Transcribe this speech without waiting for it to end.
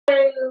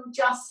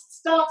just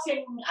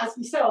starting, as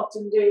we so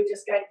often do,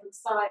 just going from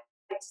side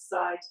to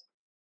side.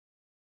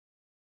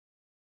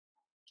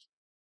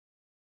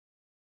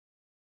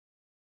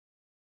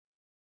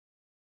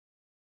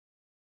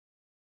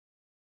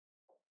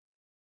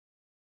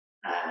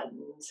 And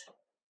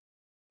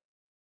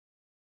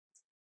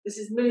this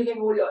is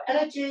moving all your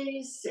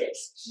energies.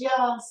 It's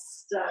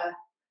just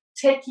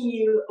taking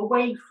you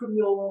away from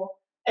your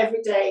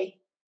everyday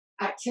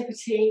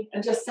activity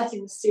and just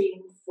setting the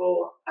scene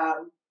for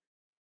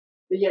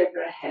the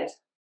yoga ahead.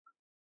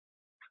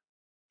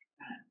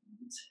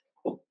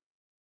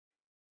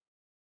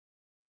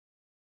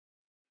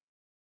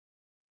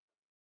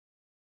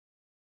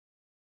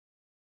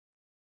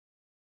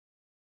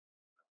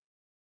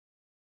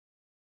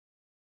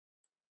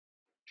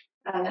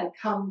 And then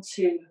come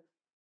to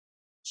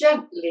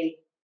gently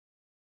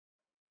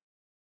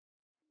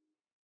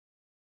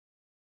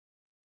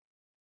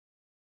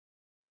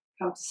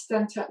come to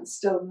center and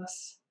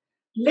stillness.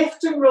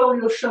 Lift and roll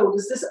your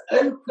shoulders. This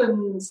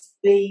opens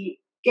the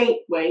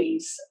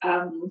gateways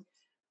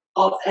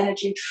of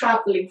energy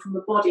traveling from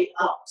the body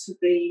up to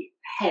the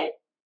head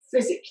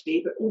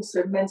physically, but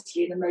also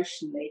mentally and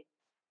emotionally.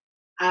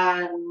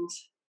 And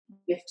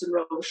lift and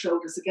roll the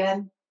shoulders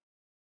again.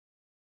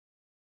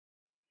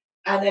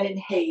 And then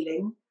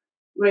inhaling,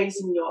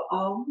 raising your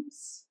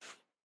arms,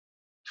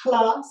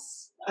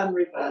 clasp and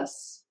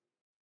reverse.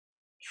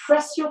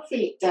 Press your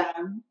feet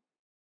down.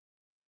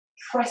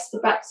 Press the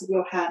backs of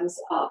your hands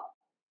up.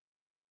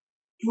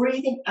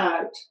 Breathing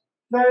out,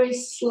 very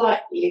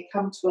slightly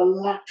come to a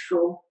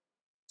lateral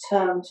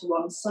turn to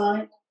one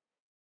side.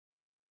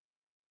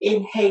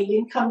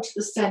 Inhaling, come to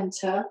the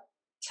center,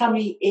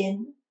 tummy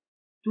in.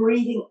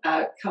 Breathing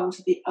out, come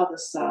to the other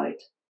side.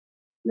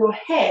 Your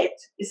head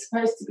is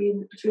supposed to be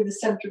between the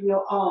center of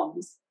your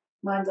arms.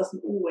 Mine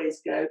doesn't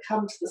always go.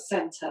 Come to the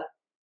center.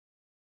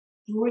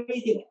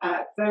 Breathing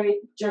out, very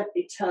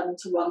gently turn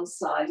to one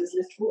side, as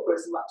little or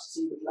as much as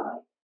you would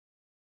like.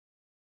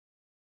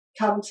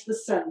 Come to the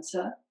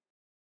center.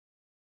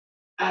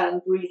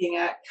 And breathing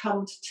out,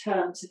 come to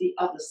turn to the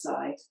other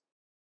side.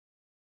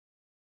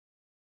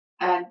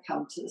 And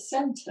come to the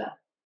center.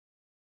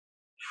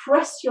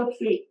 Press your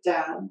feet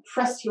down,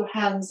 press your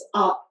hands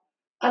up,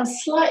 and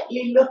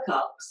slightly look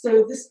up.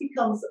 So this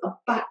becomes a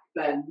back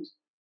bend,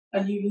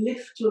 and you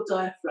lift your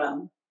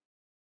diaphragm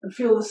and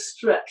feel the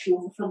stretch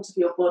along the front of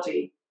your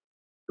body.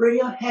 Bring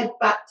your head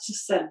back to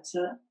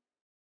center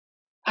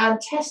and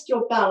test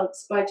your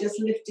balance by just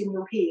lifting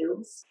your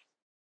heels.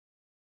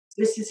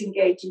 This is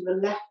engaging the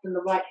left and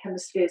the right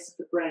hemispheres of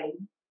the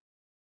brain.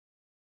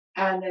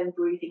 And then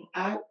breathing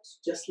out,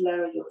 just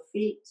lower your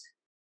feet.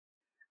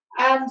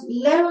 And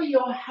lower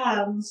your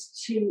hands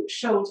to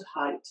shoulder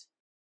height.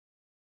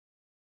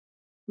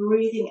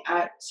 Breathing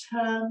out,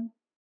 turn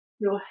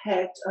your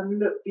head and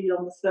look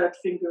beyond the third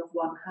finger of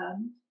one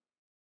hand.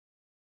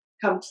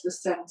 Come to the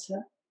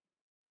center.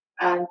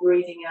 And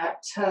breathing out,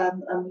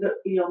 turn and look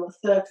beyond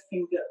the third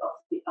finger of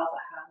the other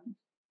hand.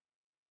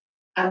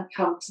 And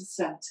come to the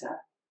center.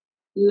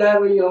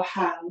 Lower your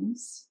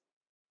hands.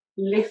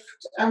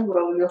 Lift and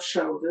roll your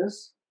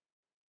shoulders.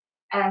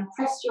 And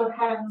press your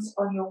hands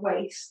on your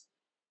waist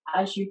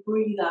as you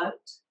breathe out.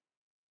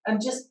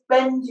 And just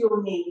bend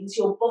your knees.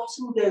 Your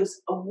bottom goes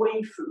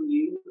away from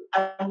you.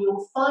 And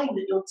you'll find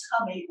that your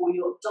tummy or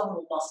your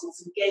abdominal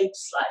muscles engage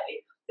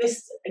slightly.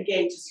 This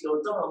engages your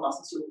abdominal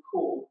muscles, your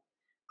core.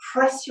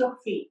 Press your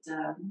feet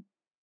down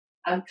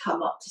and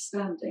come up to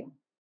standing.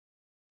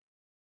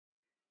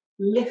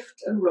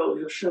 Lift and roll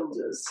your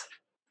shoulders.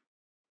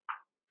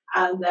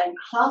 And then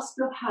clasp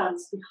your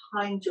hands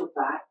behind your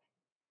back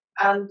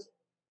and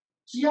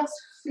just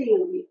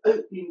feel the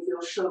opening of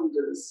your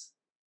shoulders.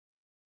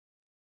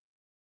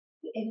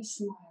 The inner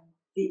smile,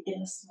 the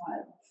inner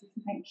smile.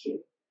 Thank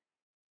you.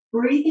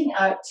 Breathing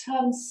out,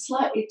 turn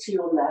slightly to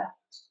your left.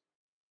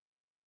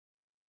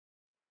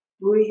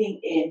 Breathing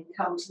in,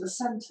 come to the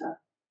center.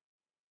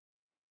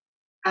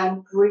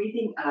 And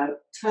breathing out,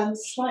 turn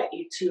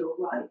slightly to your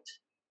right.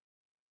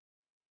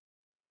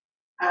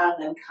 And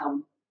then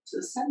come to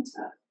the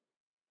center.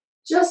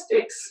 Just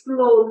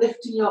explore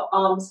lifting your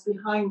arms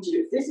behind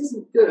you. If this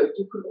isn't good,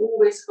 you can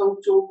always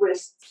hold your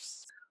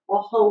wrists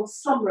or hold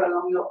somewhere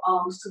along your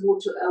arms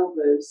towards your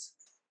elbows.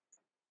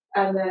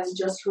 And then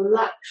just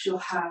relax your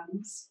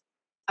hands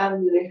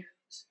and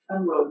lift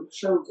and roll your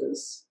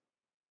shoulders.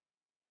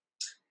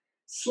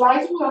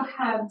 Sliding your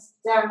hands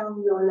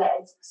down your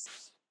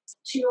legs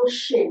to your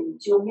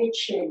shins, your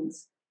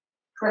mid-shins.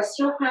 Press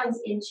your hands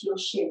into your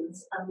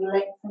shins and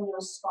lengthen your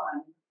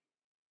spine.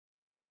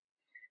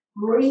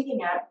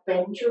 Breathing out,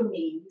 bend your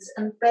knees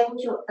and bend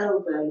your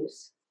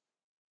elbows.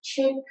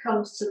 Chin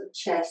comes to the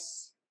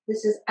chest.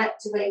 This is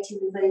activating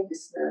the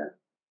vagus nerve.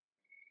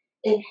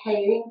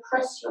 Inhaling,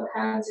 press your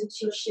hands into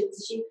your shins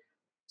as you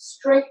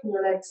straighten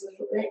your legs a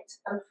little bit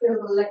and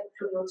feel the length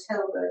from your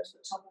tailbone to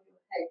the top of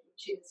your head, your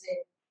chin's in.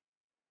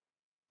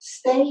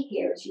 Stay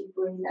here as you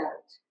breathe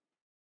out.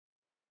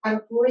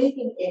 And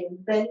breathing in,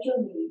 bend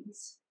your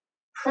knees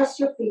Press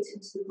your feet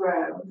into the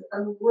ground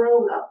and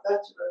roll up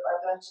vertebra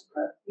by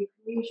vertebra. You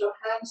can use your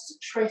hands to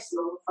trace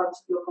along the front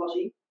of your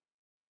body.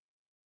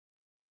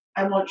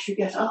 And once you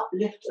get up,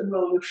 lift and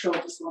roll your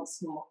shoulders once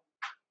more.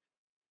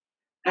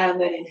 And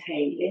then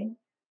inhaling,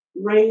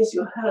 raise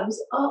your hands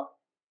up.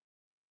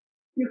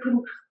 You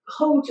can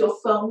hold your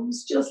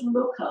thumbs, just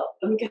look up,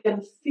 and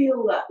again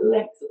feel that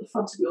length at the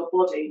front of your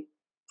body,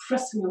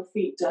 pressing your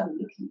feet down and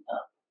looking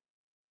up.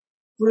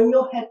 Bring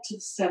your head to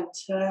the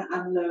center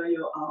and lower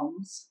your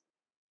arms.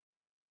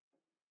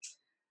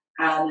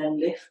 And then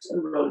lift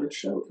and roll your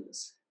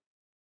shoulders.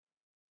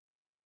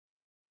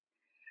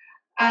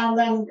 And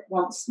then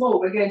once more,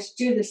 we're going to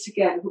do this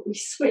again, but we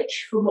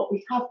switch from what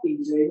we have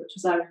been doing, which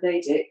was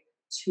Ayurvedic,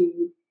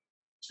 to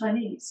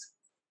Chinese,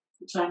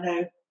 which I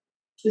know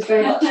is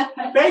very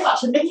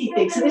much a Mickey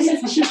thing. So this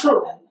is the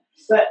Qigong,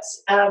 but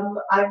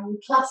I'm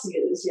classing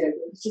it as yoga,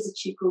 which is a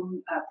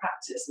Qigong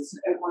practice. It's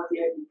one of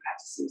the opening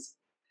practices.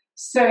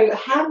 So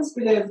hands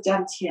below the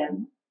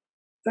dantian,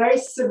 very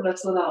similar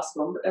to the last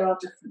one, but there are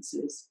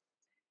differences.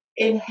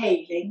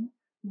 Inhaling,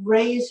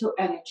 raise your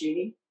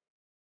energy,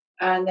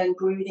 and then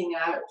breathing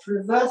out.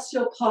 Reverse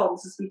your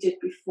palms as we did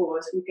before,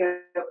 as we go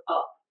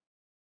up.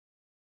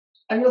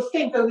 And you'll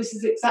think, oh, this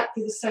is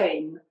exactly the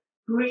same.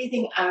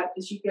 Breathing out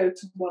as you go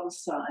to one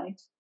side.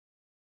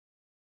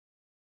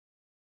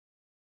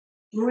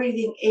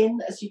 Breathing in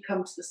as you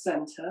come to the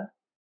center.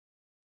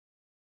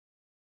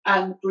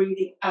 And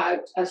breathing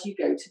out as you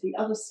go to the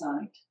other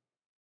side.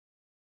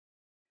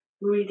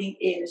 Breathing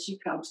in as you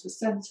come to the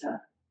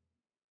center.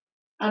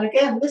 And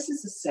again, this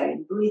is the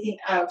same. Breathing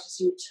out as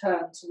you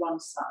turn to one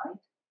side.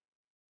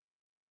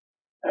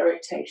 A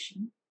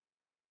rotation.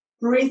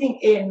 Breathing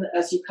in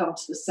as you come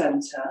to the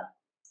center.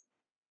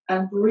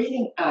 And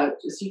breathing out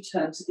as you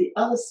turn to the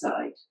other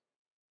side.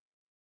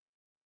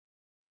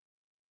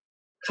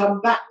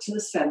 Come back to the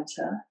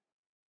center.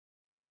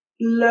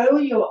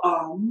 Lower your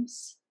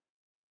arms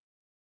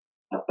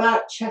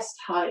about chest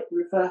height,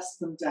 reverse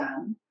them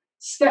down.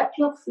 Step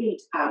your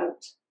feet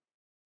out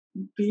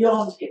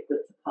beyond hip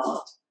width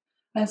apart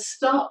and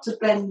start to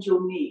bend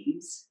your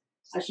knees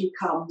as you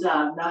come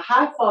down. Now,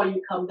 how far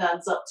you come down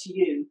is up to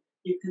you.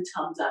 You can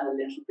come down a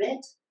little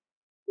bit,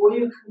 or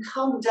you can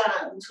come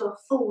down to a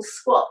full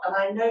squat. And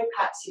I know,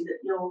 Patsy, that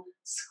your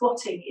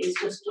squatting is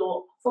just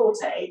your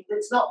forte.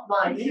 It's not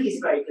mine. He's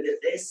very good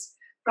at this.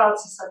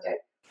 Francis, I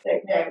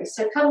don't know.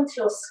 So come to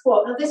your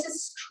squat. Now, this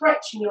is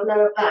stretching your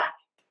lower back.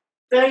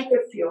 Very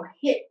good for your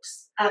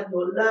hips and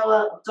your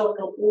lower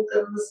abdominal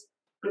organs,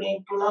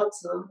 bringing blood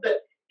to them.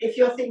 But if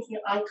you're thinking,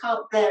 I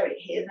can't bear it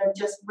here, then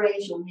just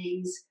raise your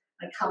knees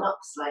and come up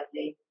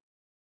slightly.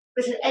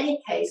 But in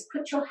any case,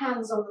 put your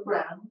hands on the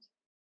ground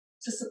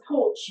to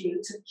support you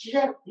to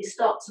gently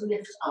start to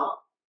lift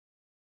up.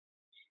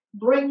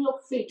 Bring your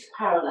feet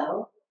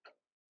parallel.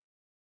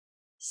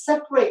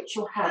 Separate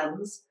your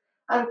hands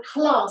and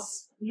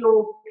clasp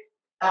your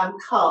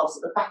calves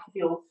at the back of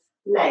your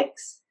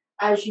legs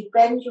as you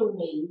bend your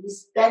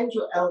knees, bend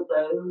your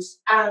elbows,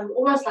 and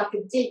almost like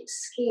a deep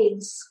skiing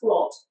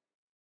squat.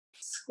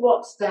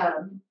 Squat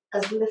down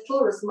as little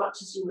or as much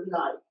as you would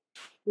like.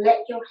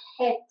 Let your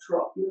head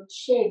drop, your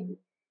chin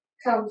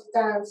comes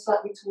down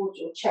slightly towards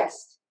your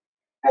chest.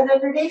 And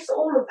then release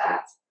all of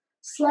that.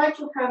 Slide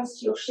your hands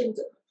to your shins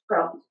at the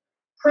front.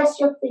 Press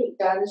your feet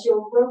down as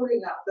you're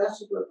rolling up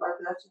vertebra by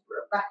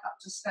vertebra back up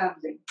to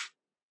standing.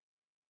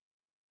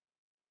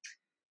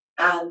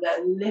 And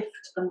then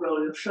lift and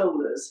roll your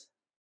shoulders.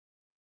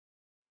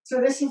 So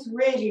this is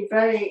really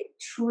very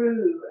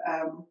true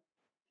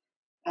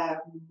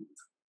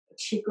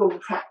Qigong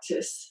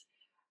practice.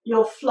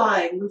 You're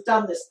flying, we've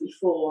done this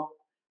before.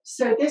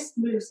 So this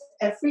moves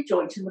every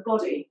joint in the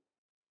body.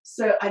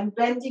 So I'm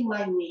bending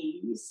my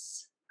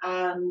knees,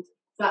 and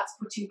that's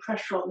putting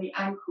pressure on the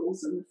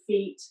ankles and the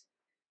feet,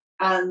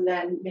 and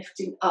then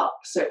lifting up.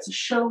 So it's the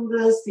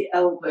shoulders, the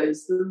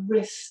elbows, the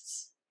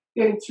wrists,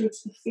 going through to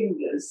the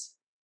fingers.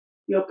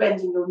 You're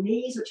bending your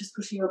knees, which is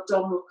putting your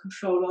abdominal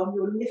control on.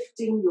 You're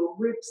lifting your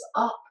ribs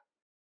up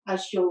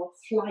as your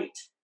flight.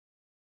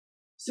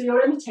 So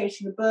you're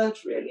imitating a bird,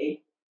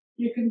 really.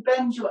 You can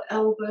bend your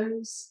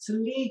elbows to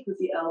lead with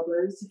the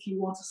elbows if you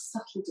want a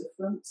subtle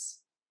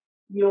difference.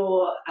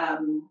 You're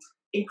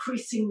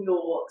increasing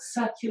your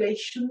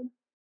circulation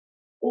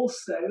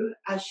also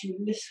as you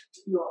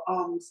lift your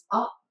arms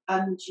up,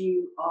 and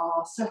you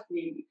are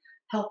certainly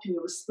helping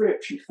your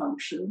respiratory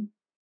function.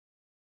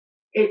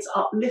 It's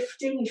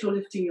uplifting as you're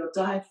lifting your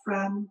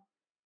diaphragm.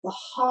 The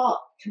heart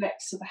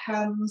connects to the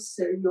hands,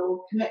 so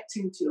you're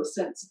connecting to your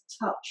sense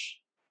of touch.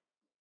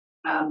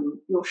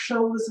 Your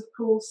shoulders, of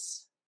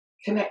course,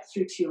 connect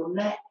through to your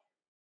neck.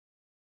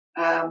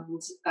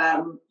 And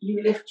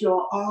you lift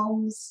your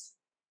arms,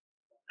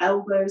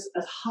 elbows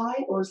as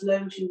high or as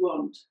low as you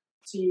want.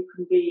 So you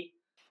can be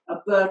a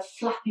bird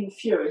flapping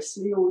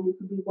furiously, or you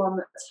can be one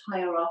that's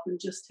higher up and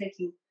just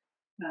taking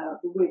the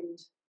wind,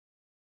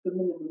 the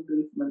minimum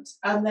movement.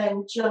 And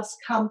then just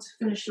come to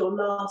finish your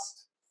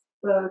last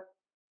bird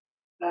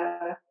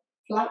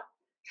flap.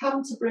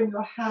 Come to bring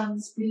your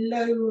hands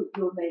below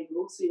your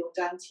navel, so your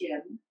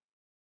dantian.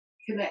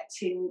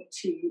 connecting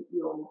to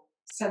your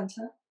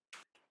center,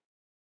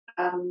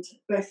 and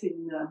both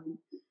in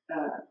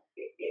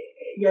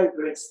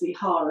yoga it's the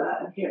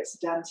hara and here it's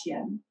the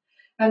dantian.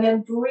 And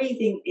then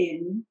breathing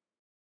in,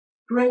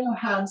 bring your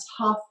hands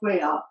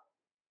halfway up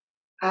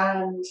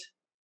and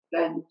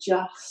then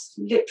just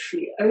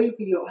literally over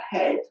your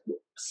head.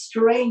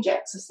 Strange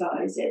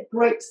exercise. It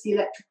breaks the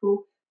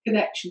electrical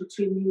connection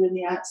between you and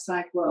the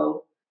outside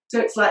world. So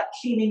it's like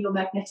cleaning your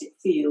magnetic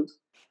field,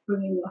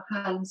 bringing your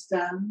hands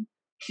down,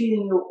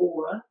 cleaning your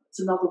aura. It's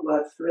another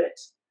word for it.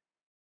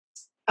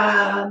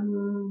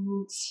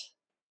 And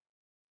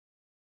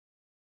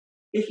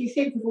if you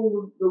think of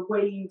all the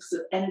waves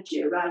of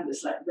energy around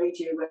us, like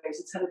radio waves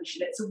and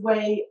television, it's a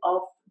way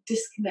of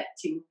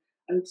disconnecting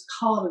and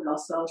calming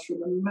ourselves from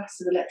the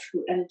massive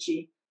electrical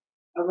energy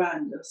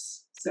around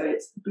us. So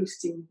it's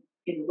boosting,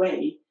 in a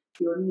way,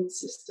 your immune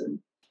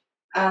system.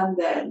 And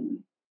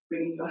then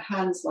bringing your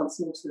hands once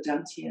more to the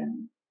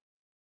dantian.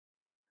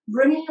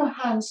 Bringing your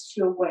hands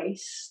to your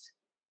waist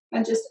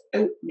and just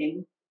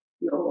opening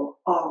your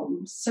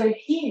arms. So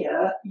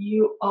here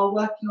you are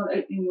working on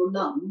opening your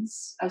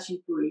lungs as you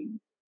breathe.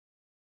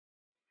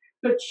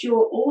 But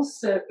you're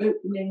also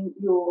opening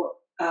your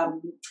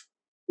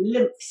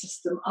lymph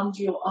system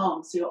under your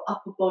arms, so your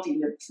upper body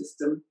lymph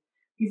system.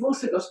 You've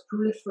also got a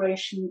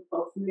proliferation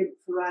of lymph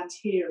around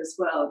here as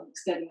well,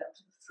 extending up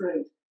to the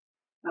throat.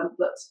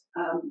 But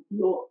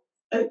you're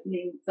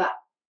opening that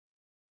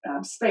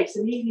space,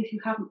 and even if you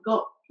haven't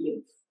got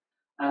lymph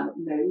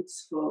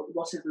nodes for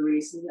whatever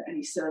reason,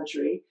 any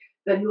surgery,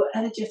 then your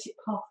energetic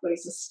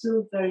pathways are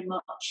still very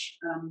much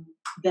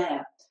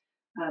there.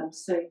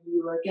 So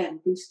you are again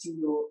boosting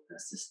your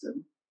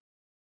system.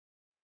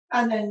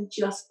 And then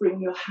just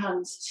bring your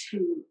hands to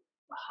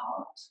the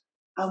heart.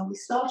 And we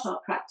start our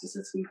practice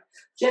as we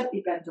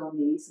gently bend our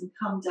knees and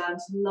come down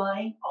to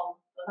lying on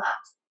the mat.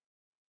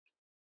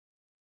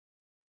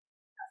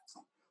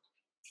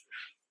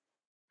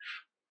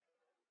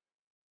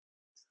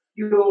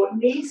 Your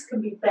knees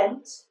can be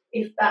bent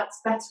if that's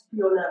better for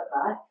your lower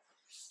back,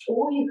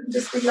 or you can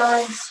just be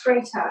lying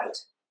straight out.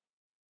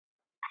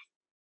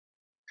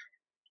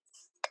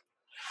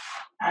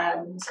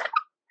 And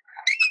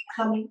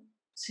coming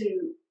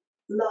to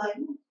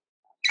lying.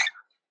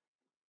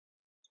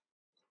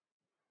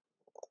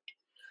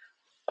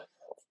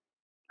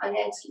 I'm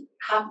going to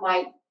have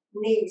my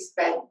knees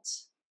bent.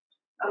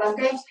 And I'm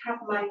going to have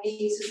my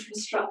knees in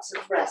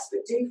constructive rest,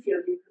 but do feel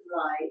you can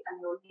lie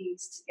and your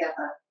knees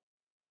together.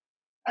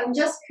 And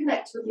just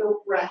connect with your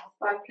breath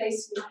by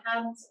placing your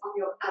hands on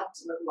your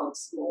abdomen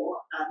once more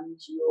and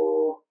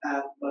your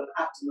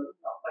abdomen,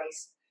 not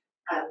waist,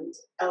 and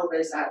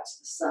elbows out to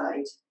the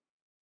side.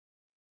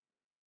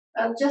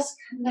 And just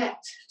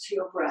connect to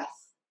your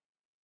breath,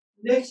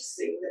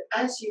 noticing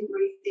that as you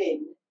breathe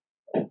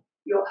in,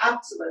 your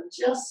abdomen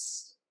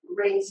just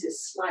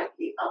raises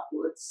slightly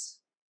upwards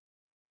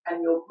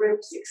and your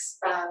ribs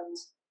expand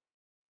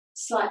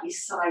slightly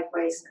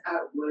sideways and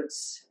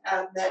outwards.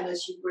 And then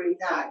as you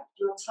breathe out,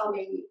 your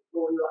tummy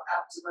or your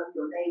abdomen,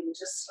 your navel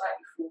just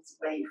slightly falls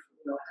away from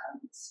your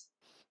hands.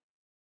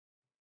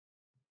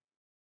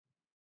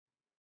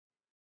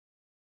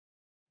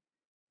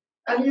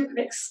 And you can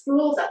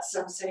explore that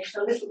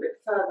sensation a little bit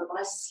further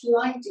by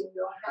sliding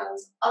your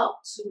hands up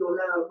to your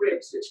lower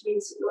ribs, which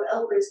means that your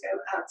elbows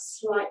go out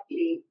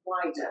slightly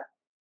wider.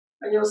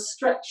 And you're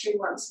stretching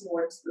once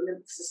more into the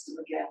lymph system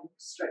again,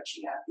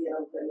 stretching out the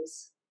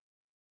elbows.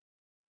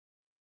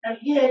 And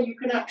here you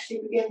can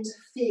actually begin to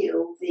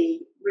feel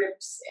the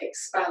ribs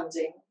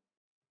expanding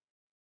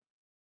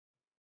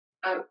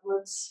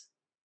outwards.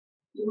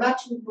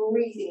 Imagine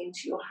breathing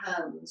into your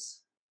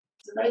hands.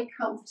 It's a very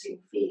comforting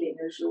feeling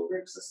as your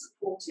ribs are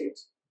supported.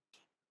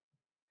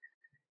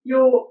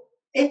 Your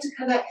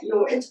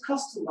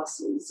intercostal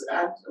muscles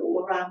and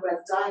all around where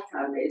the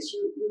diaphragm is,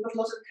 you've got a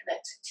lot of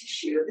connective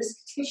tissue. And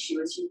this tissue,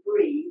 as you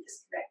breathe,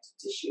 this connective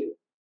tissue,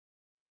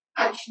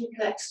 actually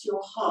connects to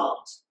your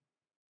heart,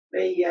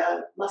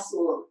 the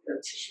muscle,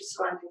 the tissue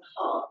surrounding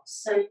the heart.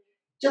 So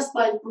just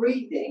by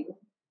breathing,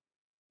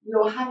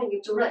 you're having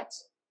a direct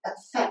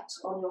effect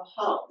on your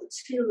heart. The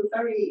two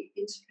are very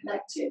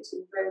interconnected,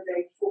 although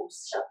they form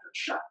separate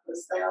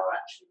chakras, they are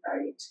actually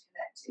very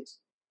interconnected.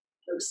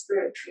 The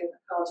respiratory and the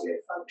cardio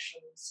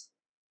functions.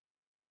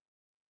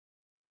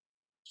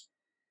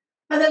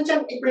 And then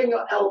gently bring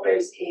your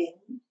elbows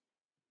in.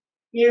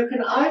 You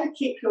can either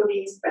keep your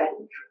knees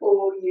bent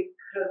or you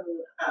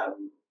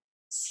can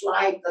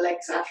slide the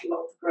legs out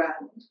along the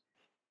ground.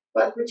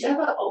 But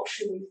whichever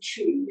option you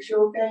choose,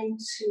 you're going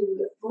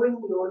to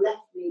bring your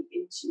left knee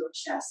into your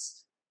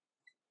chest,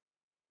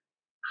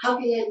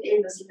 hugging it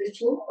in as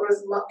little or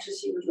as much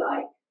as you would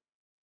like.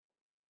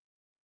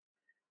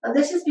 And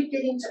this is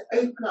beginning to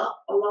open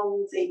up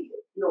along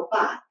your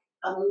back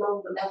and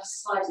along the left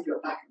side of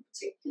your back in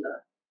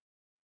particular.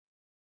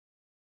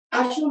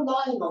 As you're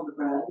lying on the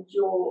ground,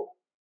 your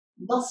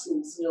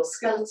muscles and your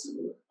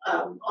skeleton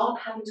aren't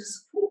having to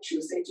support you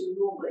as they do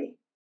normally.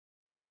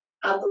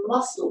 And the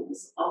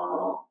muscles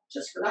are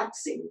just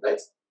relaxing. But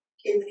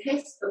in the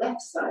case of the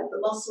left side, the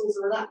muscles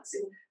are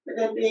relaxing, but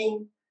they're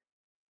being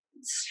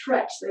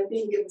stretch, they're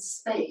being given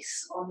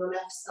space on your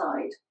left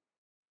side.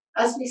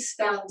 As we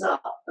stand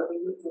up and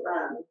we move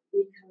around,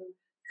 we can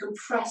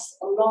compress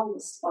along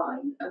the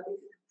spine, and we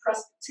can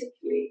compress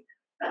particularly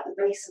at the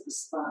base of the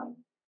spine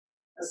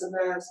as the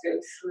nerves go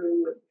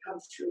through and come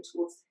through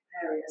towards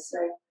the area. So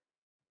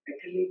it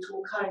can lead to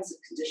all kinds of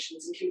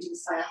conditions, including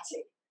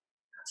sciatic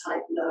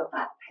type lower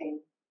back pain.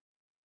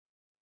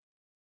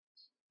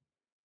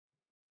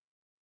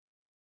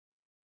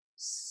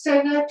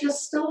 So now,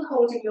 just still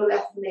holding your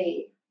left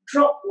knee,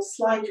 drop or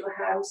slide your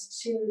hands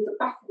to the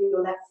back of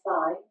your left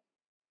thigh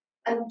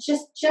and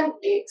just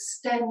gently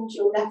extend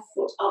your left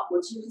foot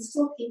upwards. You can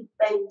still keep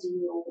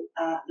bending your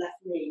left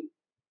knee.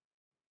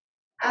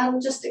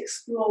 And just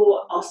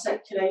explore our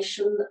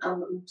circulation,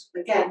 and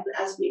again,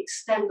 as we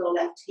extend our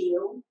left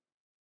heel,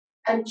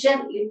 and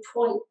gently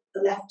point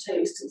the left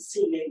toes to the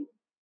ceiling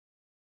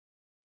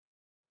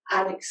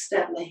and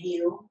extend the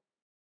heel,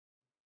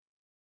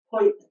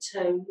 point the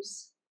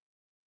toes.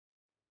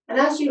 And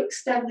as you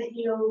extend the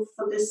heel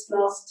for this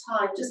last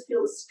time, just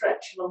feel the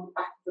stretch along the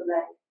back of the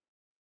leg,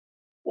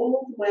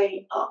 all the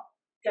way up,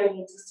 going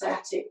into the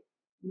sciatic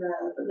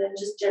nerve, and then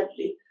just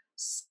gently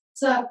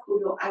circle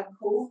your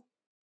ankle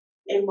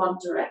in one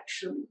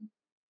direction.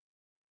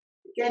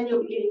 Again,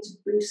 you're beginning to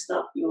boost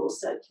up your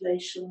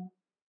circulation.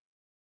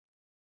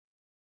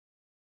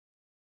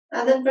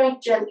 And then very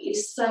gently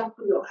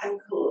circle your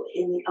ankle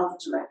in the other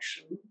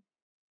direction.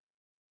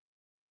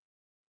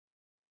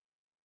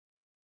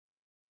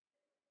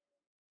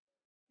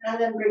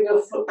 And then bring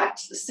your foot back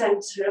to the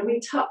centre. And we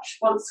touch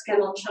once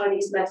again on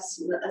Chinese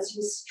medicine as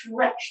you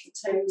stretch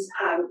the toes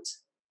out,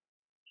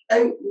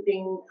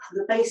 opening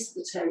the base of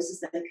the toes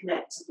as they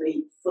connect to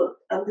the foot.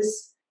 And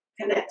this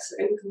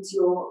opens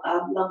your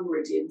lung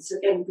meridian. So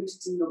again,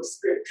 boosting your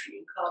respiratory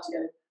and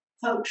cardio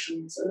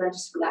functions, and then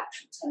just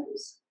relax your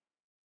toes.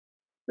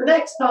 The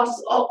next part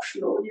is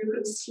optional. You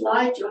can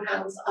slide your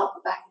hands up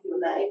the back of your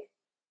leg,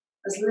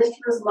 as little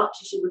or as much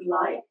as you would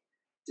like,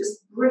 just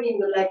bringing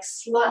the leg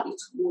slightly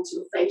towards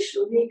your face.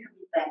 Your knee can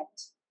be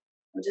bent,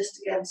 and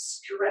just again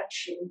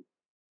stretching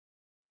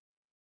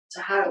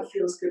to how it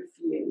feels good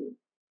for you.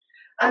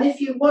 And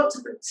if you want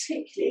to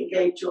particularly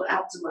engage your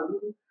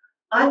abdomen,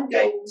 I'm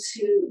going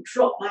to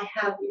drop my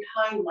hand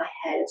behind my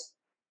head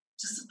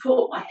to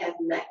support my head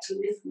and neck, to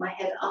lift my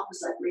head up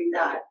as I breathe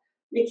out.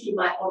 Nikki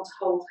might want to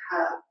hold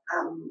her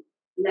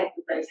leg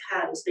with both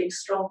hands, being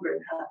stronger in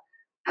her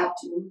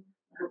abdomen,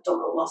 her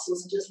abdominal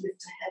muscles, and just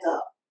lift her head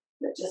up.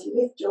 But just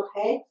lift your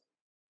head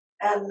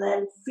and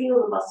then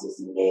feel the muscles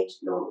engaged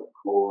along the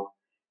core,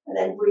 and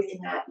then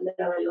breathing out,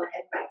 lower your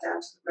head back down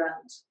to the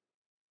ground.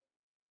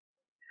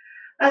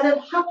 And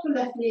then hug your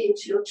left knee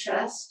into your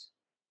chest.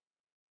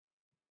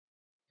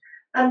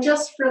 And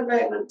just for a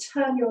moment,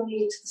 turn your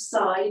knee to the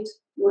side,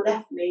 your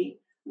left knee,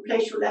 and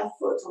place your left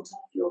foot on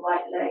top of your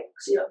right leg,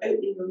 so you're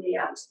opening your knee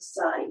out to the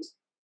side.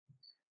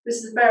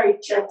 This is a very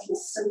gentle,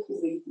 simple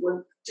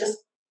movement, just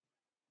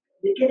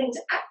beginning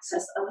to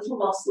access a little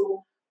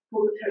muscle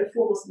called the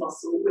piriformis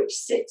muscle, which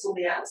sits on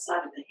the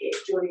outside of the hip,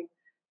 joining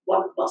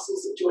one of the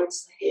muscles that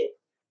joins the hip,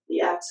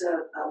 the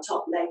outer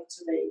top leg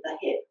to the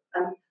hip.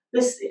 And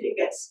this, if it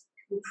gets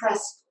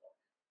compressed,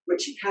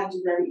 which it can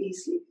do very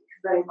easily,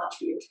 very much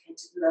be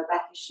implicated in low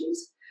back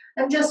issues.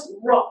 And just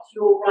rock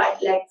your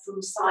right leg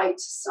from side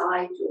to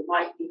side, your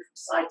right knee from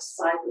side to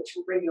side, which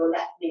will bring your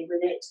left knee with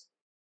it.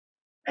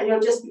 And you're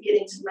just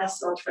beginning to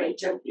massage very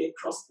gently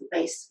across the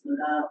base of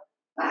the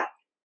back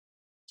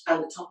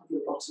and the top of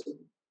your bottom.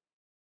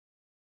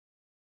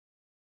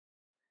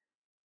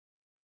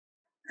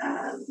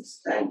 And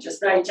then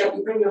just very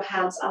gently bring your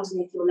hands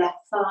underneath your left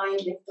thigh,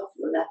 lift off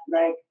your left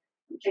leg,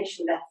 and place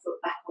your left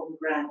foot back on the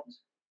ground.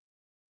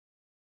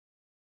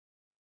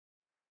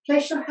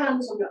 Place your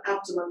hands on your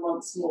abdomen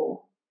once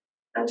more,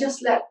 and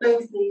just let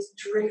both knees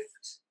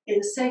drift in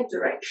the same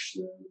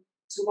direction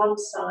to one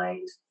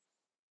side.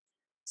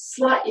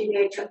 Slightly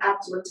engage your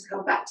abdomen to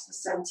come back to the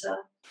centre,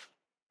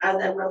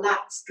 and then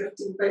relax,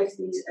 drifting both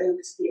knees over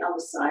to the other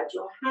side.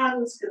 Your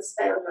hands can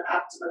stay on your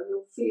abdomen.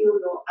 You'll feel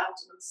your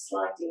abdomen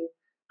sliding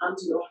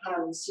under your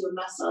hands. So you're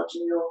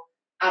massaging your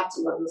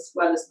abdomen as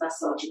well as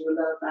massaging your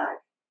lower back.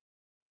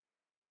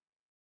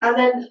 And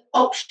then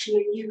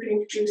optionally, you can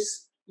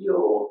introduce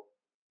your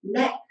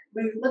neck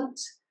movement.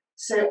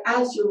 So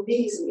as your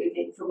knees are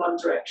moving from one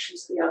direction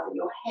to the other,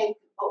 your head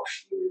can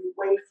optionally move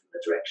away from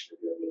the direction of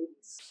your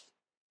knees.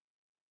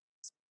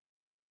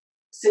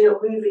 So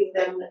you're moving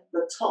then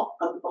the top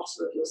and the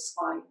bottom of your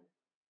spine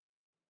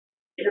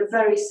in a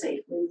very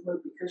safe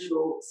movement, because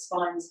your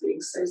spine is being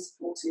so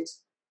supported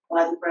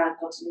by the ground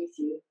underneath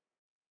you.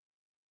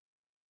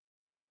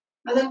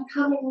 And then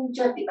coming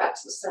gently back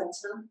to the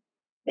centre,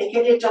 make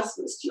any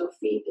adjustments to your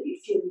feet that you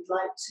feel you'd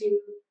like to,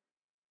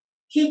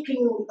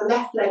 keeping the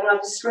left leg either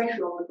straight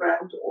along the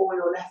ground or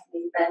your left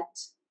knee bent,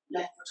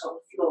 left foot on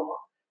the floor.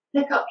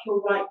 Pick up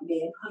your right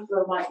knee and hug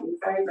your right knee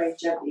very, very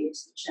gently into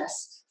the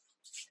chest.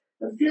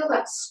 And feel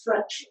that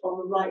stretch on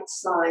the right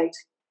side.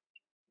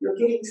 You're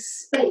giving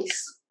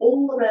space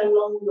all the way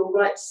along your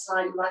right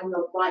side, around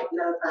your right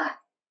lower back.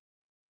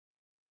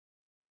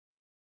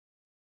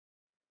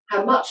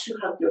 How much you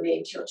hug your knee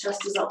into your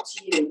chest is up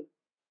to you.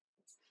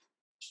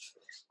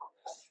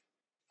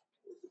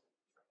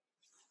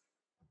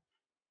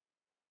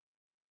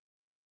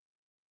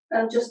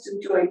 And just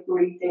enjoy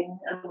breathing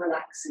and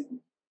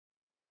relaxing.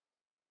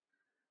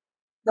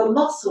 The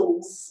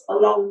muscles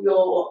along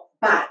your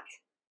back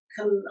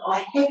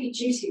are heavy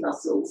duty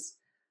muscles,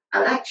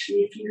 and actually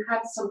if you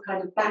had some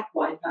kind of back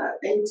wiper,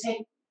 they would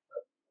take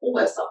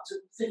almost up to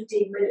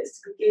 15 minutes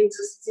to begin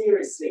to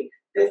seriously,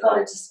 they've gone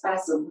into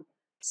spasm.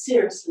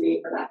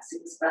 Seriously relaxing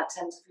is about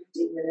 10 to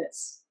 15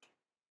 minutes.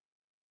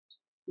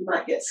 You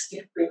might get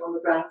stiff being on the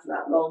ground for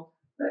that long,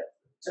 but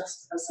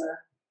just as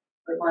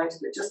a reminder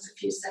that just a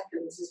few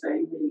seconds is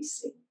very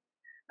releasing.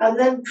 And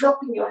then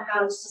dropping your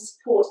hands to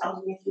support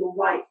underneath your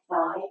right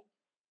thigh,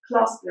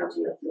 clasping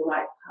underneath your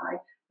right thigh.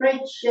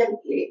 Very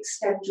gently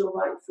extend your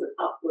right foot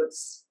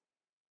upwards.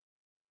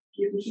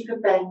 You can keep a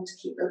bend to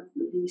keep the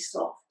knee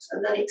soft,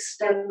 and then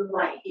extend the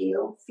right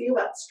heel. Feel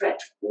that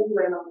stretch all the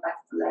way along the back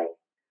of the leg,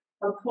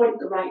 and point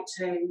the right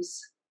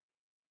toes,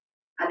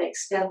 and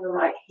extend the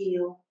right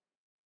heel.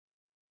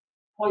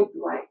 Point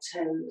the right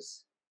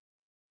toes,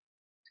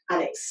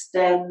 and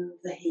extend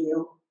the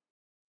heel,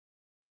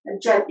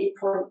 and gently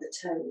point the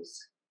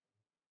toes.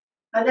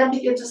 And then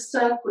begin to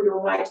circle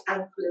your right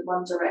ankle in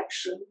one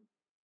direction.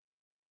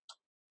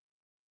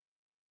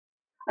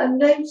 And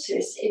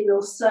notice in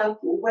your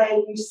circle where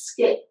you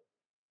skip.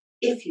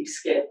 If you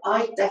skip,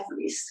 I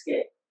definitely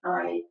skip.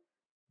 I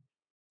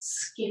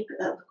skip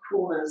at the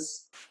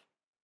corners,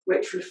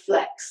 which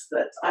reflects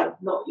that I'm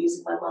not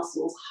using my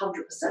muscles 100%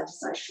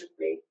 as I should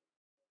be.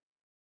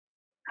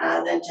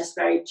 And then just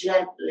very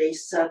gently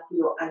circle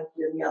your ankle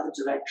in the other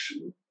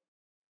direction.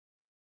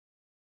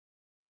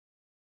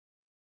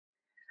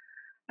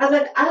 And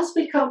then as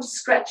we come to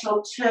stretch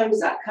our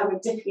toes out,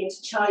 dipping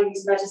into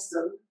Chinese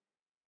medicine,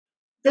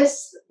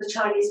 the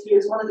Chinese view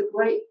is one of the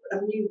great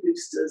immune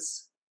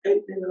boosters,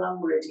 opening the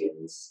lung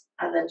meridians,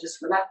 and then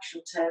just relax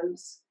your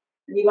toes.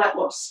 And you might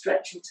want to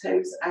stretch your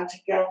toes out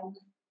again,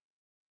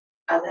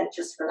 and then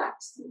just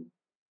relax them.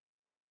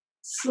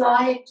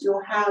 Slide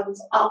your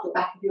hands up the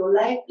back of your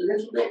leg, a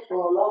little bit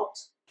or a lot,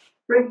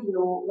 bringing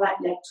your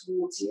right leg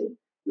towards you.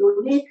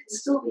 Your knee can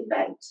still be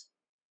bent,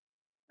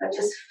 and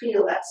just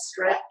feel that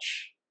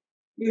stretch.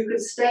 You can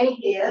stay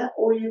here,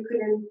 or you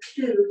can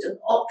include an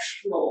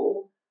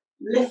optional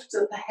lift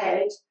of the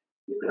head.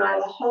 You can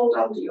either hold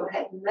under your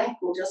head and neck,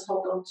 or just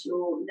hold onto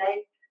your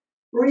leg.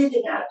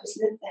 Breathing out, just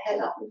lift the head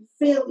up and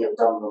feel the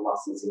abdominal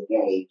muscles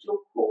engage, your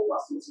core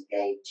muscles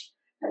engage.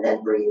 And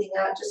then breathing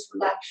out, just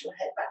relax your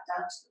head back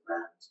down to the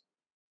ground.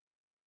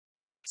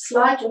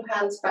 Slide your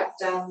hands back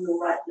down your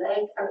right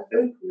leg and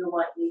open your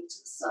right knee to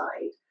the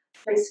side,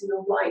 placing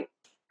your right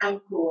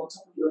ankle on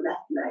top of your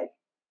left leg.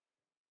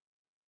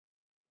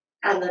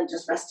 And then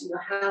just resting your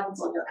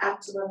hands on your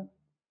abdomen,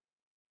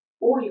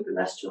 or you can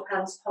rest your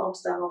hands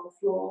palms down on the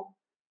floor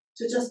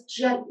to just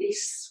gently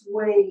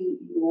sway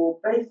your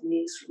both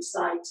knees from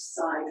side to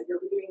side, and you're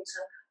beginning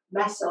to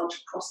massage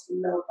across the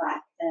lower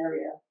back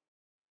area.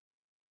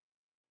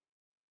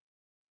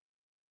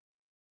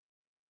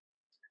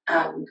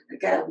 And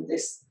again,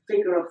 this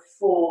figure of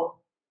 4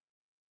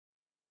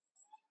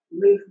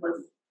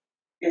 movement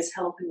is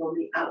helping on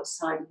the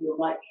outside of your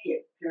right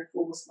hip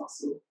piriformis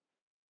muscle.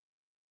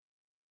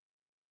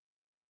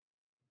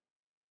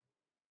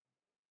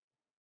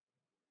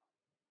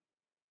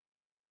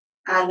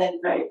 And then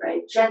very,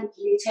 very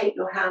gently take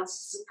your hands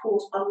to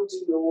support under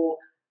your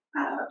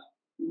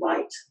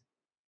right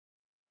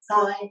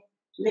thigh,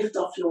 lift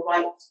off your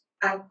right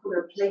ankle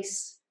and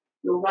place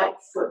your right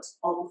foot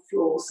on the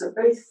floor. So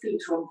both feet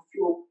are on the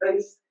floor,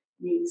 both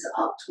knees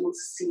are up towards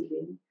the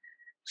ceiling.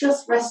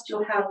 Just rest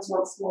your hands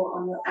once more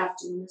on your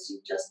abdomen as you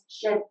just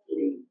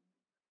gently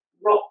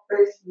rock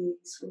both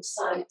knees from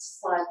side to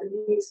side.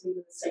 The knees move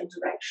in the same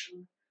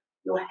direction.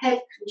 Your head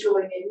can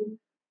join in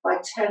by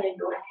turning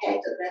your head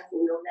and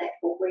therefore your neck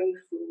away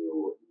from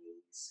your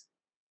knees.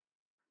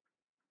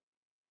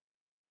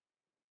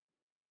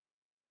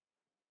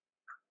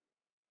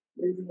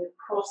 Moving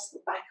across the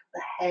back of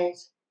the head.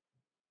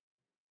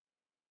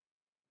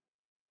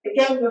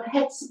 Again, your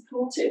head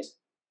supported.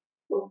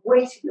 The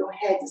weight of your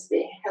head is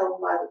being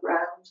held by the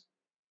ground.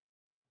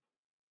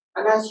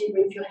 And as you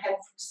move your head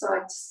from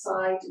side to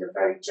side in a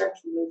very gentle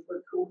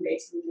movement,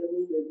 coordinating with your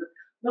knee movement,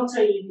 not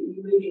only are you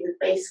moving the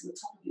base and the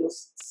top of your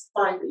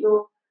spine, but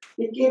you're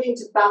beginning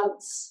to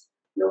balance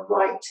your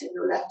right and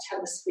your left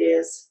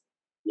hemispheres.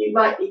 You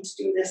might need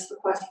to do this for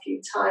quite a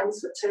few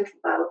times for total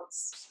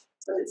balance,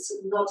 but it's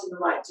not in the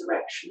right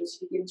direction as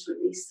you begin to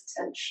release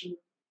the tension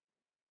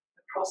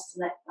across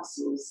the neck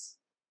muscles.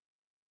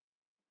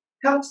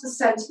 Come to the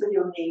centre with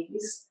your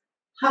knees,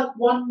 hug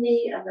one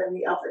knee and then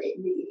the other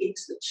knee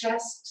into the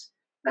chest,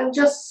 and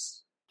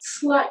just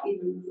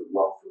slightly move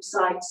one from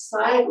side to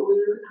side, or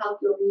you can hug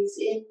your knees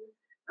in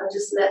and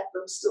just let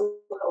them still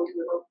holding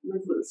the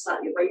movement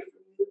slightly away from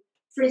you.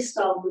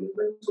 Freestyle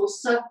movement, or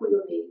circle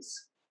your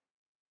knees.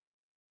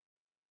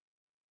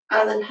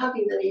 And then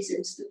hugging the knees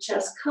into the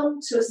chest, come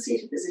to a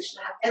seated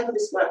position, however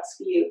this works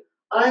for you.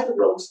 Either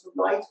roll to the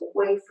right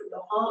away from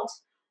your heart,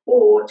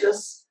 or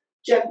just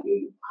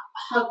gently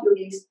hug your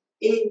knees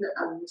in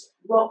and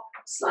rock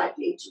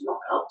slightly to rock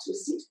up to a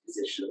seated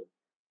position.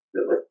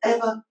 But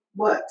whatever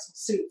works and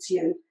suits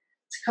you,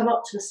 to come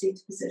up to a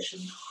seated position.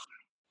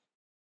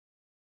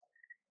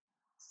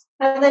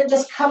 And then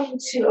just come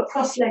to a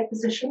cross-leg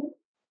position.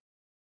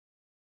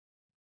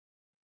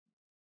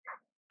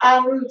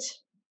 And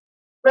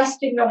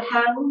resting your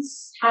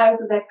hands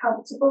however they're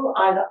comfortable,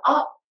 either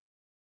up,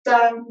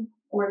 down,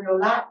 or in your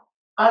lap.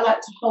 I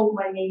like to hold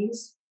my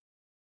knees.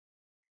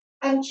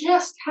 And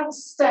just have a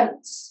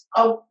sense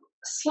of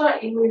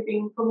slightly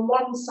moving from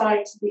one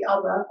side to the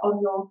other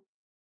on your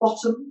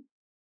bottom.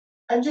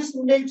 And just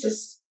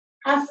notice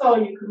how far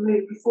you can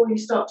move before you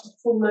start to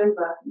fall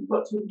over. You've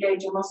got to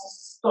engage your muscles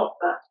to stop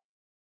that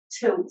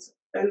tilt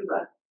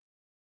over.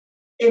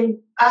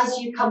 As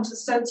you come to the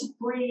centre,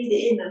 breathe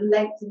in and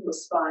lengthen your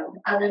spine,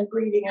 and then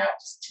breathing out,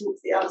 just tilt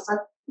to the other side.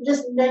 And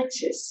just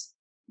notice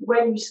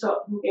when you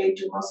start to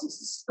engage your muscles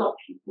to stop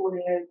you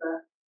falling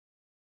over.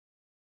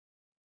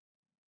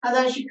 And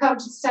as you come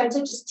to the centre,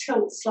 just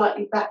tilt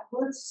slightly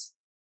backwards.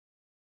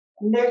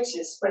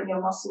 Notice when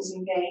your muscles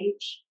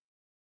engage.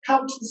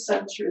 Come to the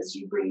centre as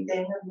you breathe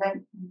in and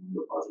lengthen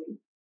your body.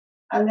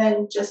 And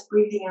then just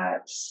breathing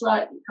out,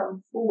 slightly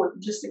come forward.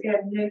 And just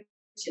again,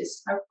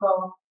 notice how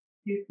far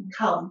you can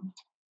come.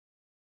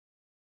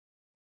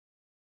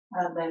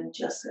 And then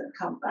just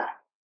come back.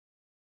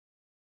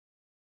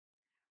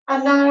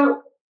 And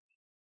now,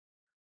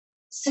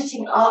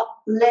 sitting up,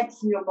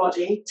 lengthen your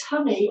body,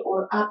 tummy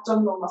or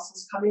abdominal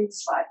muscles come in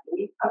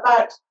slightly.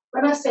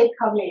 When I say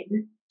come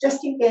in,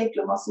 just engage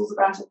your muscles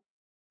about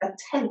a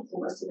tenth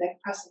almost of their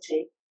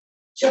capacity,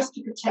 just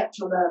to protect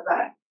your lower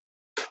back.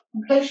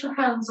 And place your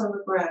hands on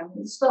the ground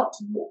and start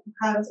to walk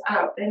your hands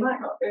out. They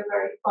might not go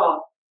very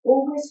far.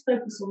 Always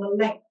focus on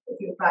the length of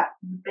your back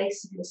from the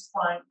base of your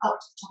spine up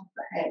to the top of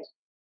the head.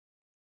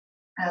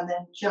 And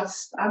then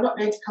I'm not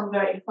going to come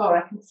very far.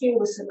 I can feel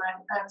this in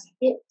my hands and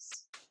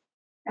hips.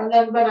 And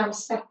then when I'm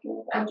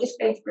settled, I'm just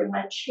going to bring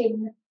my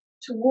chin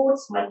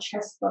towards my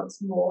chest once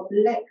more,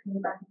 lengthening the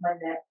back of my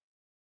neck,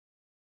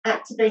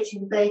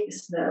 activating the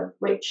vagus nerve,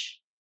 which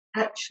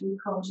actually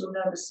calms your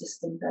nervous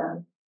system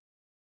down.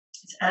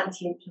 It's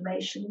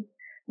anti-inflammation.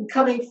 And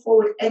coming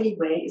forward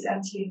anyway is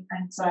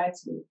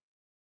anti-anxiety.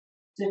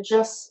 So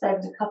just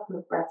spend a couple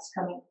of breaths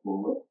coming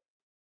forward.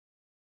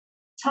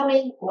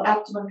 Tummy or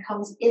abdomen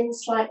comes in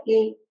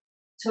slightly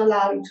to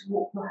allow you to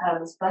walk your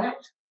hands back.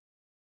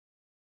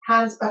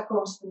 Hands back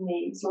onto the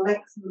knees,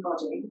 lengthen the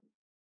body.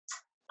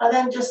 And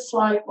then just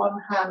slide one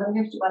hand, I'm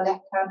going to do my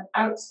left hand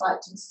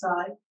outside to the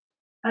side.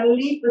 And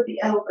lead with the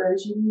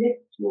elbows, you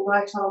lift your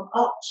right arm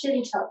up,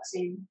 chin tucks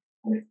in,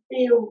 and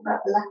feel that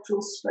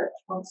lateral stretch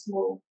once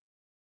more.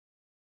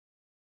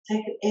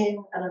 Take an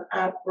in and an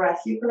out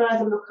breath. You can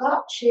either look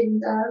up,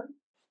 chin down,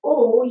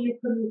 or you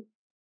can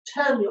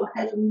turn your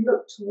head and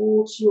look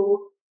towards your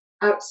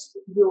arm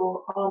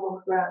on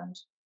the ground,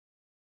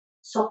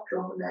 softer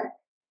on the neck.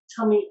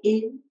 Tummy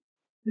in,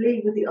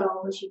 lead with the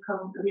elbow as you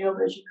come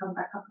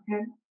back up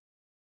again.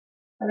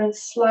 And then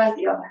slide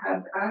the other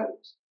hand out,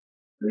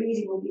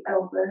 leading with the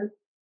elbow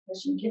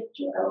as you lift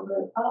your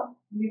elbow up.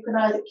 You can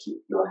either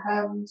keep your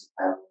hands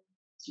as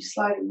you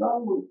slide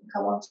along, or you can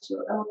come onto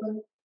your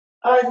elbow.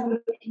 Either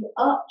looking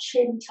up,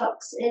 chin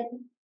tucks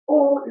in,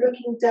 or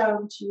looking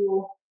down to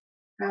your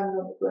hand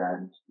on the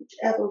ground,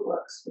 whichever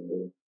works for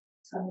you.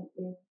 Tummy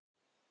in.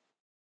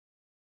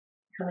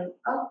 Coming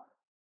up,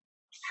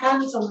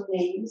 hands on the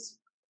knees.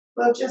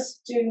 We'll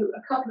just do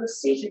a couple of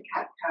seated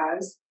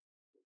cat-cows.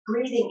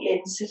 Breathing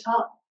in, sit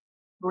up.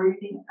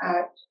 Breathing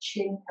out,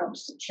 chin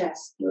comes to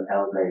chest. Your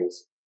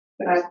elbows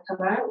can either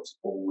come out,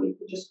 or you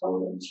can just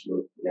hold them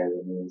below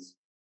your knees.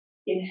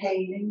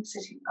 Inhaling,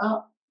 sitting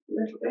up a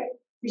little bit.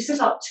 If you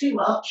sit up too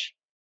much,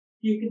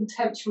 you can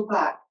tense your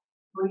back.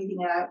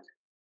 Breathing out,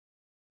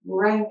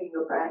 rounding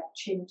your back,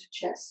 chin to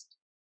chest.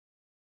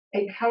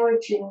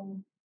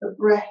 Encouraging the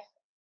breath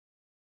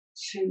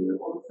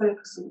or the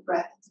focus of the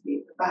breath to be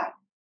at the back.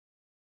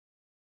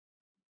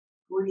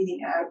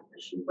 Breathing out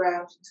as you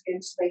round to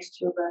give space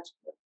to your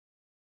vertebrae.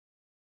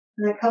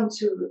 And then come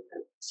to a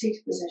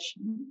seated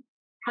position.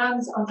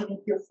 Hands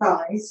underneath your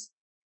thighs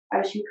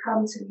as you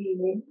come to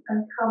lean in,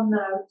 and come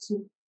now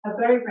to a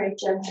very, very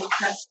gentle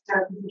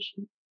cat-cow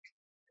position.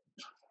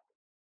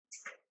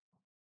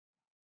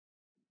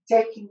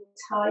 Taking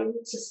time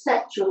to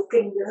set your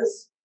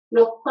fingers.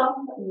 Your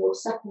thumb and your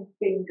second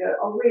finger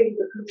are really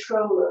the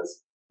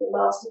controllers, the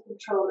master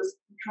controllers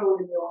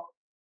controlling your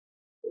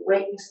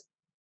weight. Just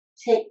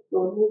take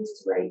your knees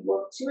to where you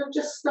want to, and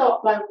just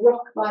start by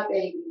rock my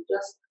baby,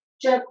 just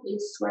gently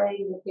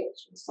swaying the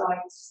hips from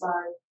side to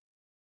side.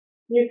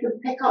 You can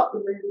pick up the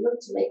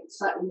movement to make it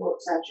slightly more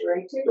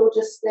exaggerated, or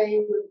just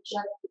stay with a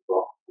gentle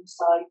rock from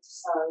side to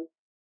side.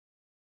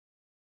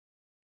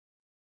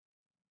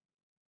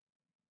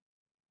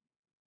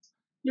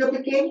 You're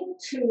beginning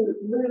to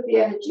move the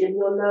energy in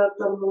your lower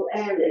abdominal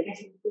area,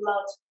 getting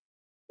blood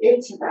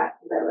into that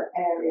lower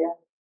area,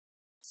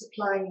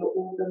 supplying your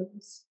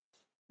organs.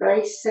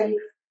 Very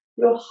safe.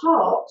 Your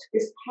heart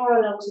is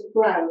parallel to the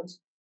ground.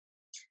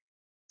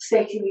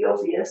 stating the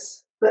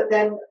obvious, but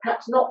then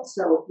perhaps not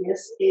so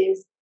obvious,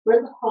 is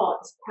when the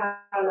heart is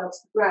parallel to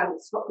the ground,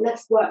 it's got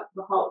less work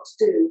for the heart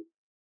to do.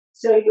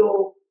 So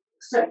your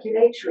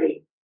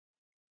circulatory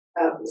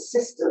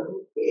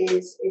system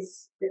is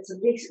it's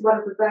at least one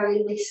of the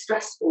very least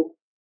stressful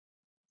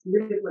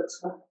movements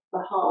for the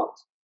heart.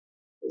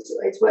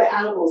 It's where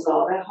animals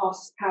are. Their heart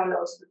is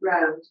parallel to the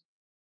ground.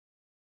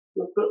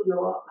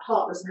 Your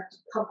heart doesn't have to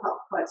pump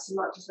up quite so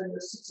much as when you're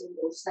sitting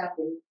or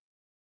standing.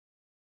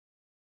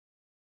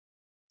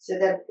 So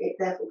then it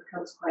therefore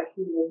becomes quite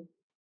healing.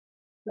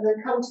 And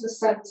then come to the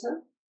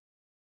centre,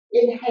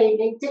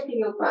 inhaling, dipping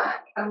your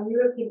back, and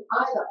you're looking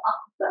either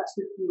up if that's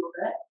good for your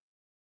neck,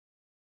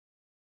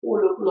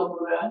 or look along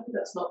around,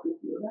 that's not good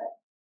for your neck,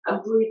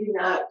 and breathing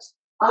out,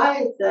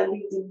 either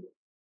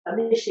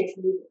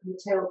initiating movement from the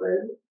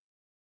tailbone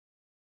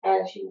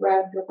as you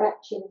round your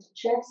back, chin to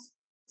chest.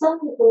 Some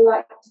people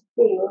like to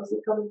feel as they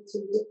come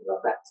into dipping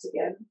their backs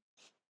again.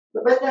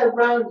 But when they're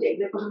rounding,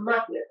 they've got a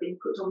magnet being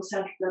put on the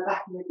centre of their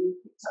back and they're being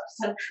picked up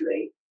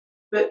centrally.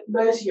 But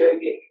most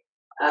yogic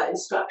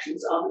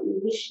instructions are that you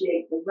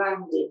initiate the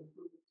rounding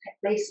from the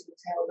base of the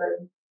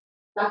tailbone,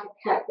 like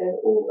a cat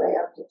going all the way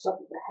up to the top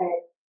of the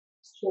head,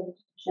 chin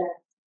to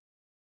chest,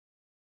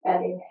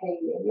 and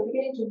inhaling. You're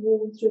beginning to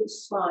warm through the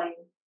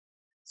spine,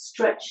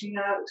 stretching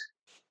out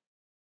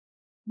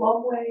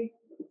one way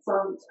at the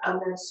front and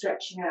then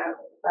stretching out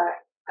at the back.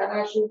 And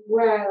as you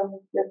round,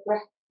 the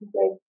breath can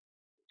go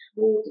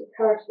towards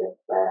encouragement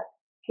there,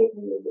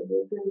 kidneys and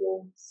your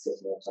breathing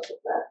sitting on top of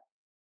that.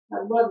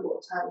 And one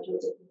more time as you're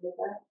dipping your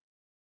back.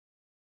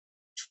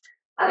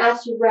 And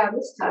as you round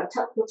this time,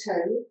 tuck your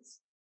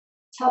toes,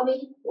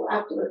 tummy or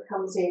abdomen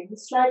comes in,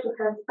 slide your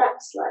hands back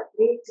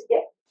slightly to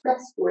get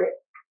best grip,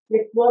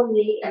 lift one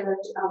knee and then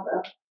the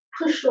other.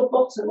 Push your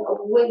bottom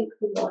away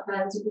from your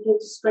hands and begin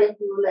to straighten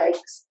your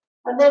legs.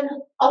 And then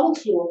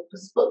alter your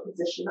foot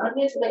position. I'm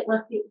going to make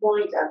my feet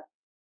wider.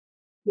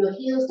 Your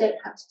heels don't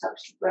have to touch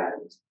the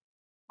ground.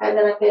 And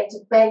then I'm going to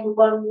bend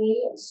one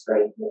knee and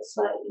straighten it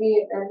slightly,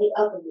 and then the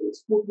other knee.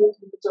 It's called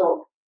walking the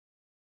dog.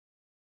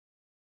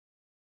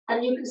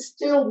 And you can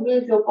still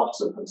move your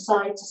bottom from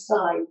side to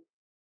side.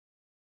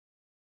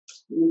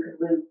 You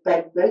can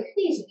bend both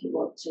knees if you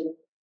want to,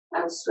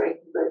 and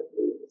straighten both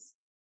knees.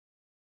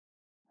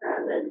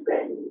 And then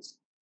bend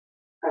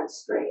and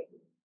straighten.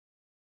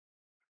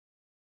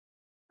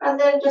 And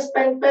then just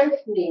bend both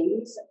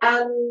knees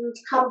and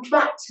come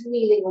back to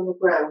kneeling on the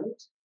ground.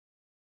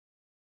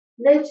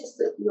 Notice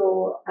that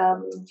your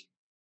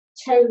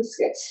toes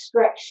get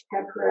stretched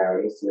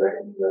temporarily, so you're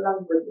in your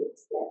lung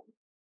movements then.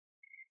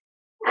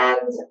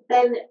 And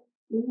then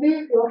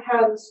move your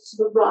hands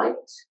to the right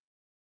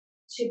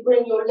to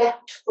bring your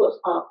left foot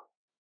up,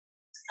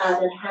 and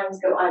then hands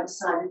go either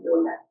side of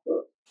your left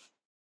foot.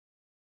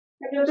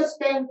 And you're just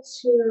going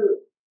to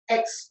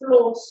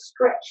explore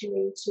stretching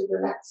into the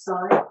left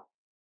side.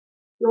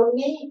 Your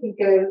knee can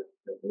go,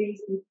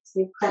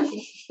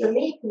 your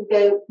knee can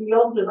go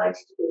beyond your 90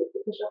 degrees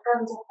because your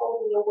hands are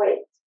holding your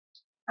weight.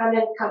 And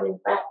then coming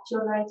back to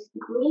your 90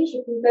 degrees,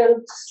 you can go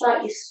to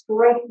slightly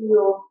straighten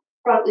your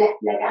front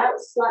left leg out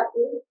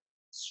slightly,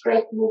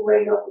 straighten your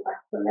way off the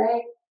back of the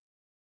leg.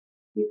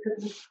 You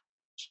can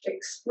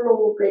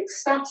explore big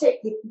static,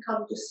 you can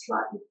come just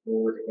slightly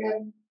forward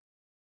again,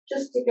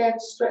 just again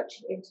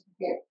stretching into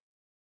the hip.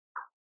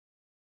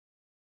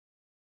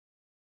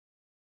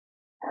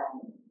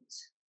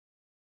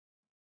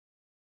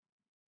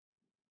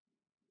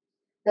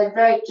 And then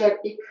very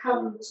gently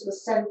come to the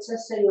centre,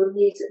 so your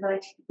knees at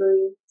 90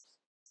 degrees,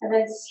 and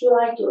then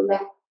slide your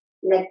left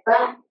leg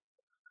back.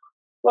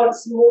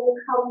 Once more,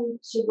 come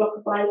to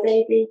Rockabye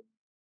Baby.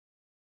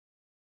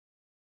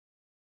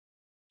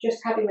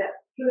 Just having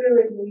that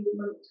fluid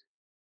movement.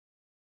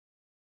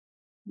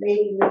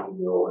 Maybe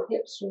moving your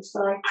hips from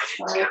side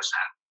to side.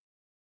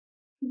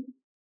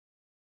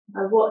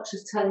 My watch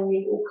is telling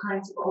me all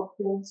kinds of odd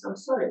things, so I'm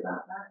sorry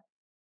about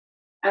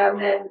that.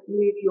 And then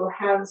move your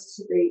hands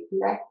to the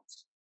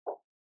left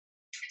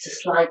to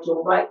slide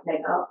your right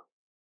leg up.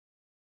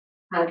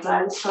 And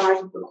down the side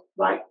of the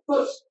right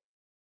foot.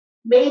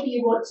 Maybe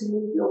you want to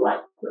move your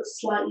right foot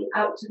slightly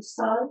out to the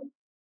side.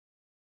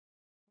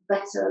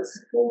 Better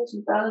support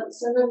and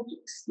balance, and then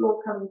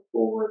explore coming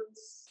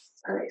forwards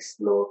and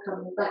explore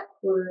coming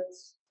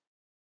backwards.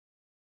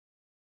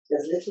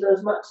 As little or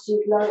as much as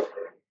you'd like.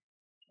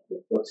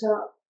 Your foot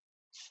up.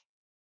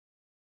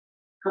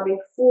 Coming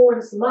forward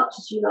as much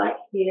as you like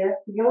here,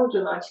 beyond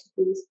your 90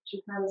 degrees, but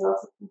your hands are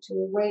supporting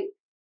your weight.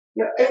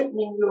 You're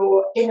opening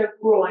your inner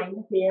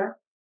groin here,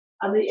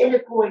 and the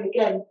inner groin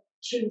again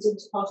tunes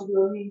into part of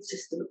your immune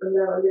system at the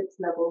lower lymph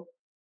level.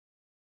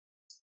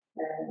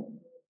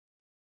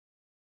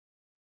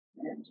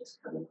 And just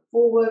coming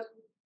forward.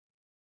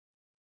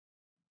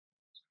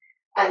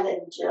 And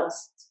then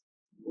just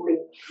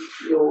bring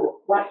your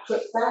right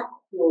foot back,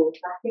 your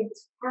back into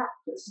cat,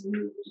 just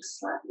move just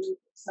slightly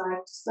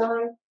side to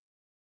side.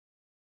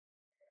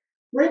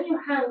 Bring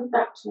your hand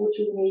back towards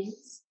your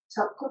knees,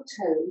 tuck your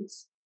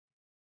toes,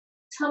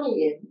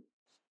 tummy in,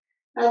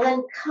 and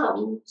then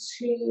come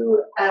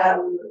to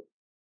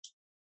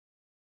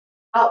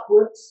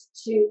upwards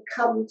to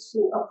come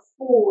to a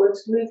forward,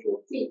 move your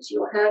feet to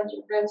your hands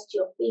to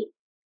your feet.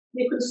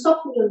 You can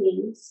soften your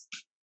knees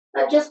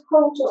and just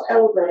hold your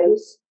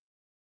elbows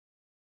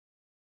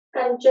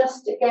and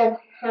just again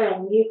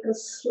hang. You can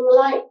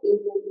slightly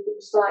move from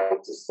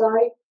side to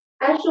side.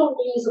 As your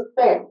knees are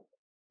bent,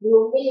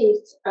 your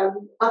knees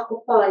and upper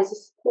thighs are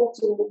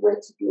supporting the weight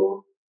of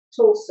your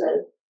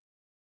torso.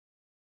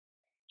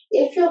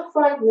 If you're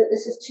finding that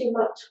this is too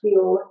much for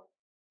your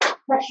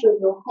pressure in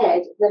your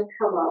head, then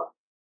come up.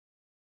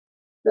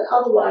 But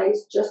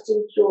otherwise, just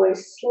enjoy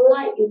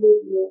slightly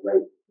moving your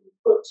weight from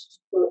foot to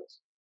foot,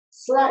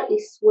 slightly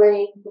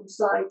swaying from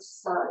side to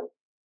side,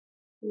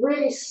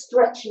 really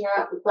stretching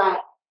out the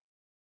back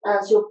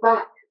as your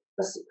back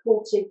is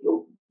supported,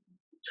 your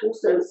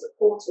torso is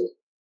supported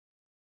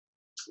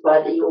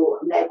by your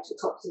legs, the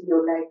tops of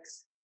your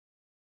legs.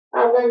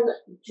 And then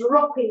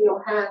dropping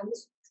your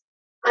hands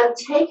and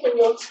taking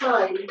your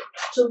time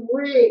to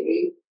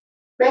really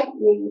bend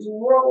knees,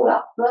 roll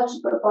up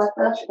vertebra by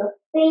vertebra.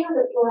 Feel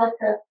that you're like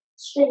a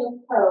string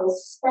of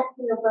pearls,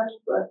 stacking your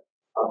vertebra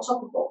on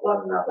top of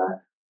one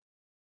another.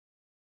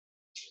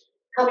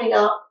 Coming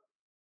up,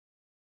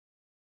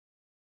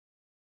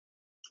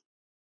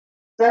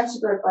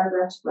 vertebra by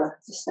vertebra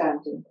to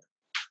standing.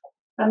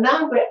 And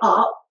now we're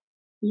up.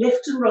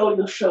 Lift and roll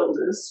your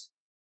shoulders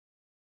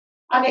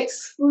and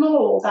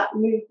explore that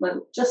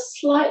movement. Just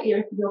slightly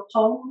open your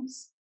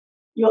palms.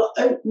 You're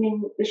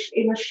opening the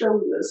inner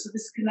shoulders, so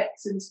this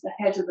connects into the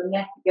head and the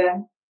neck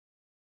again.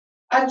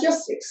 And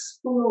just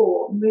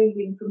explore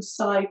moving from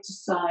side to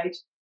side.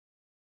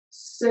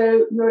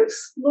 So you're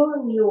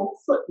exploring your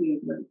foot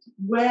movement,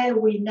 where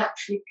we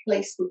naturally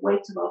place the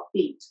weight of our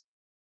feet.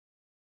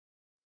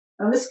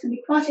 And this can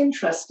be quite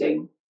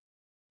interesting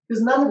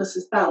because none of us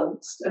is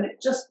balanced, and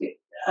it just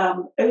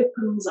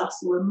opens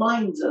us or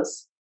reminds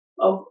us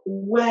of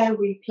where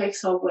we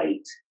place our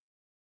weight,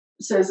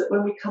 so that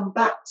when we come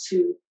back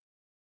to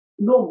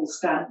normal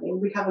standing,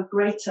 we have a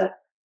greater,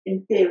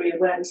 in theory,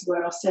 awareness of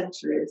where our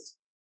centre is.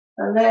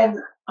 And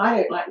then, I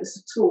don't like this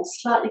at all,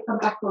 slightly come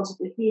back onto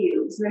the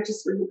heels.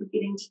 Notice when you're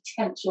beginning to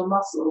tense your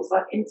muscles,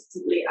 like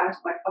instantly out of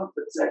my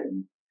comfort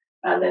zone,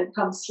 and then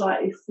come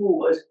slightly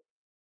forward.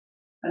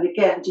 And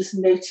again, just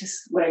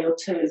notice where your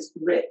toes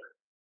grip,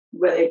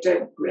 where they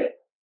don't grip.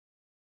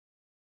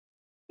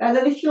 And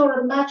then if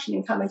you're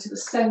imagining coming to the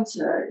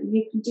centre,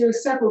 you can do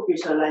several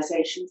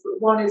visualizations, but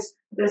one is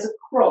there's a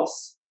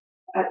cross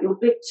at your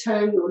big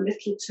toe, your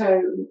little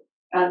toe,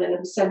 and then in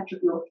the centre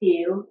of your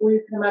heel, or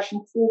you can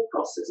imagine 4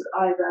 crosses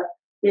at either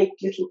big,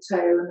 little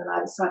toe, and then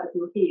either side of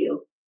your heel.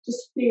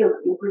 Just feel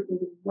that you're bringing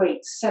the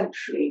weight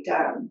centrally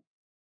down.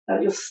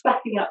 You're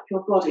stacking up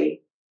your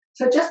body.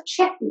 So just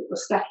checking that you're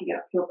stacking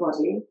up your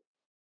body.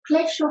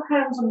 Place your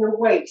hands on your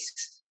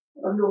waist,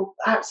 on your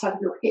outside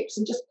of your hips,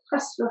 and just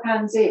press your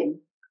hands in.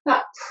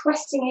 That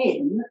pressing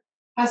in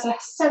has a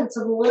sense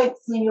of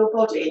lengthening your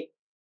body.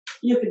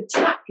 You can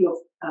tap your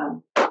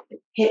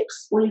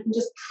hips, or you can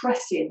just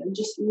press in and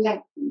just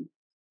lengthen.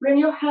 Bring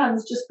your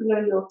hands just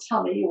below your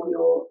tummy or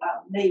your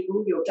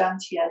navel, your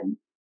dantian.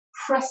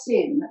 Press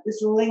in.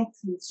 This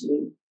lengthens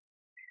you.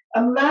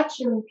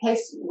 Imagine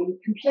you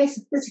can place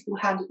a physical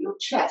hand at your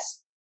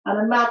chest, and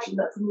imagine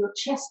that from your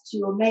chest to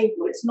your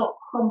navel, it's not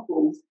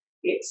crumpled.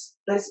 It's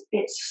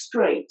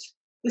straight.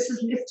 This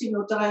is lifting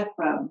your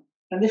diaphragm,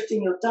 and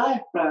lifting your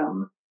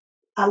diaphragm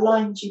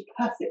aligns you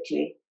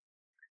perfectly.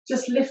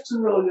 Just lift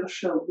and roll your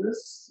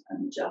shoulders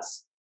and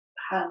just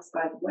hands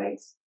by the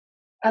waist.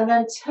 And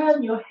then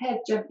turn your head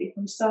gently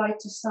from side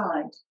to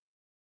side.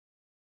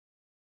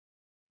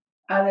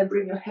 And then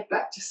bring your head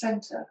back to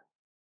centre.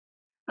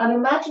 And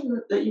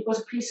imagine that you've got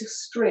a piece of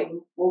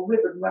string or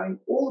ribbon running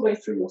all the way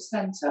through your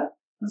centre,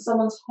 and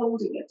someone's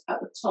holding it at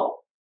the top.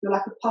 You're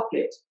like a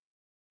puppet.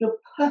 You're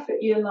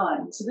perfectly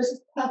aligned. So this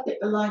is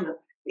perfect alignment.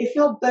 If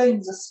your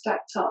bones are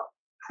stacked up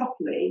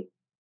properly,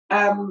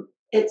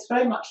 it's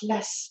very much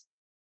less,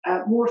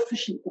 more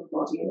efficient for the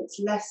body, and it's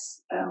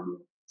less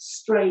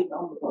strain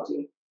on the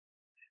body.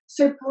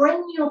 So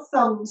bring your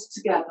thumbs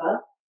together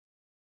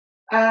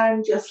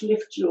and just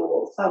lift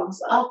your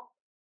thumbs up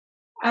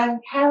and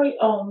carry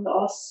on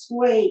our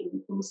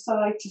swaying from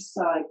side to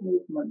side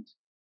movement.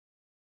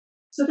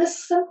 So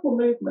this simple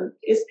movement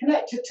is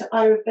connected to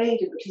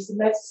Ayurveda, which is the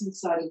medicine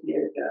side of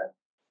yoga.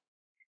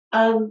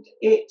 And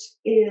it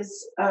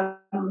is,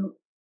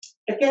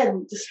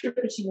 again,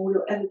 distributing all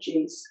your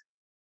energies.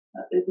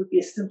 It would be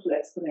a simple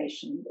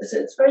explanation. So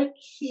it's very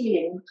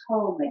healing,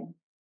 calming.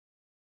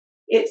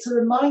 It's a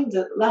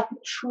reminder that, like a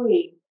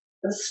tree,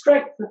 the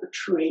strength of a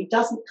tree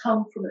doesn't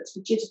come from its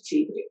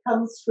rigidity, but it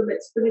comes from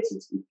its ability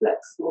to be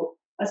flexible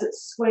as it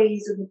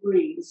sways in the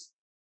breeze.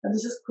 And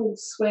this is called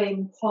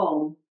swaying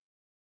palm.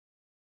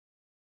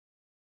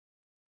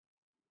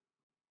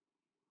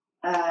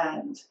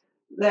 And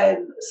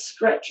then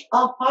stretch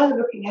up, either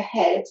looking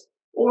ahead,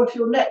 or if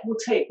your neck will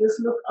take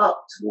this, look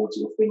up towards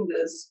your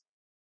fingers.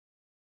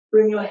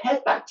 Bring your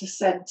head back to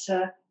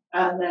center,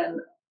 and then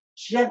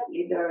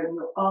gently lowering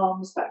your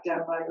arms back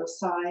down by your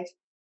side,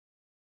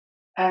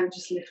 and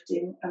just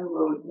lifting and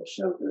rolling your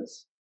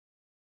shoulders.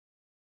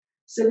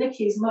 So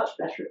Nikki is much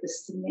better at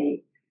this than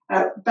me.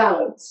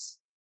 Balance,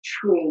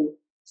 tree.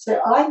 So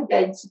I'm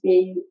going to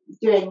be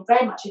doing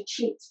very much a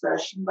cheats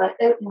version by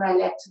opening my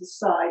leg to the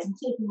side and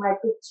keeping my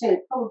big toe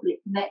probably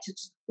connected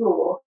to the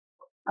floor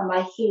and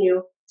my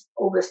heel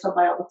almost on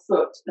my other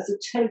foot as a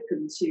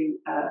token to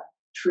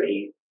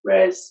tree.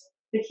 Whereas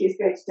Vicky is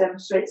going to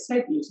demonstrate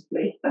so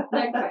beautifully.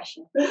 No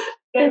pressure.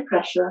 No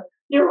pressure.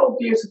 You're all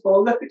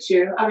beautiful. Look at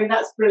you. I mean,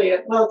 that's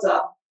brilliant. Well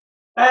done.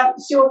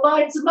 So your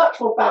minds are much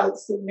more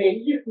balanced than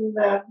me. You can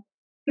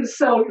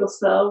console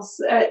yourselves.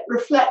 It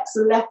reflects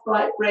a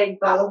left-right brain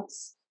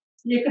balance.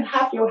 You can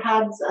have your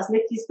hands as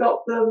Nikki's got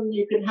them.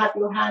 You can have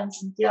your hands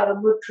in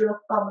Dhyana Mudra,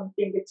 thumb and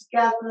finger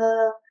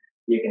together.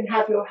 You can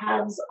have your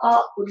hands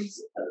up and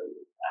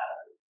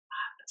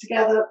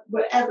together,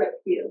 wherever it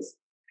feels.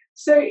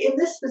 So in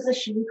this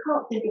position, you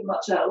can't think of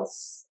much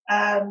else,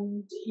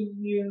 and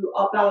you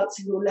are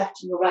balancing your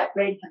left and your right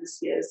brain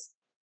hemispheres.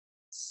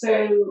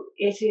 So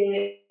it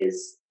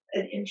is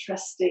an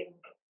interesting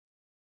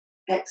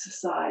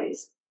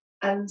exercise.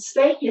 And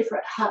stay here for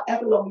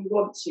however long you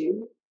want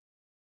to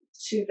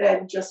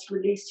then just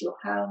release your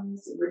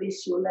hands and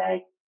release your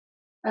leg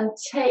and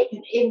take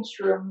an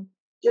interim,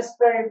 just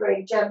very,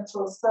 very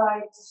gentle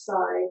side to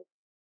side.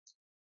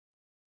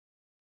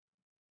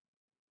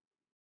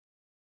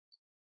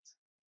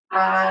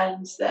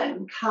 And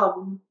then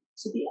come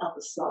to the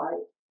other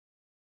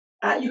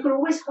side. You can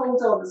always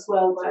hold on as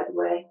well, by the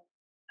way.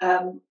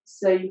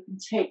 So you can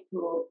take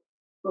your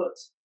foot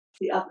to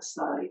the other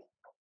side.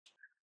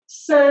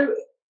 So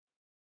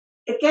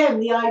again,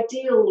 the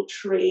ideal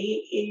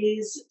tree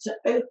is to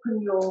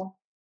open your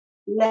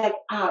leg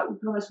out. You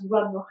can almost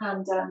run your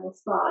hand down your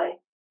thigh.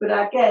 But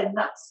again,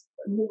 that's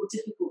more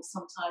difficult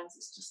sometimes.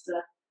 It's just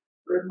a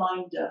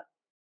reminder.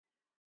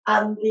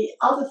 And the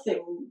other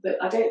thing that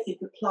I don't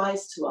think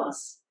applies to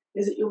us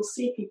is that you'll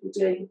see people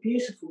doing a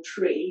beautiful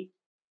tree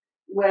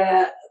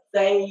where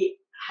they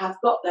have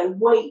got their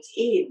weight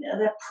in and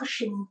they're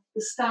pushing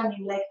the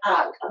standing leg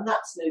out, and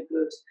that's no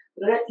good.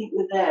 But I don't think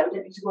we're there. We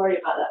don't need to worry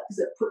about that because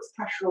it puts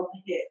pressure on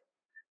the hip.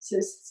 So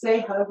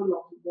stay however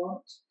long you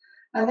want.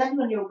 And then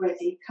when you're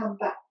ready, come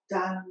back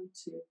down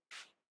to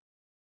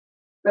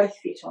both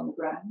feet on the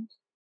ground.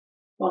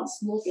 Once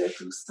more, go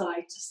from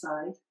side to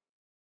side.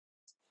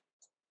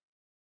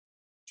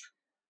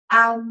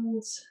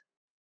 And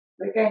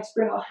we're going to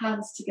bring our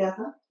hands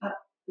together at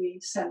the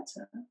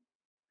centre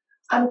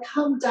and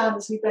come down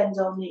as we bend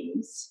our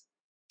knees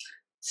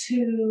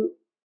to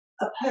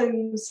a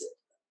pose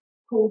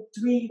called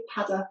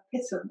Dvipada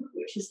Pitam,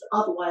 which is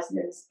otherwise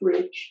known as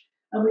bridge,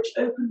 and which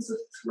opens the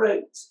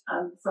throat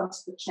and the front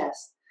of the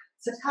chest.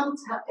 So come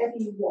to however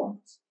you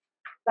want,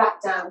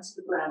 back down to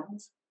the ground.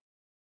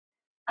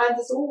 And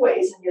as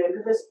always in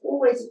yoga, there's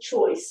always a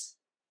choice.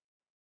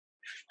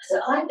 So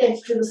I'm going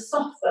to do the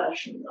soft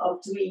version of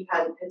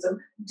Dvipada Pitam.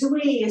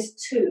 Dvi is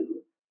two,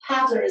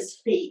 Pada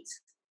is feet,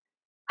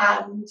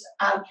 and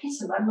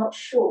Pitam, I'm not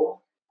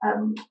sure.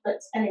 But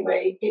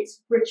anyway,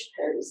 it's bridge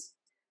pose.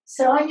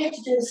 So I'm going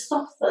to do the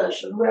soft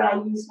version where I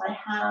use my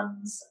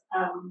hands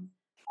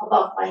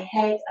above my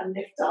head and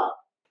lift up.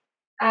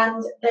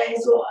 And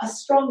there's a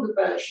stronger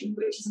version,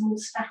 which is a more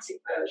static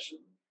version.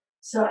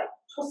 So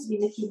possibly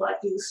Nikki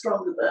might do the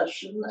stronger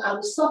version. And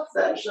the soft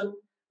version,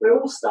 we're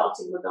all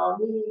starting with our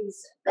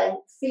knees, then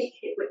feet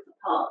hip width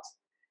apart.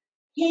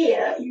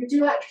 Here, you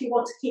do actually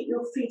want to keep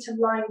your feet in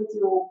line with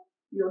your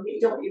knee. You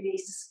don't want your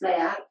knees to splay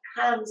out.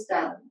 Hands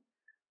down.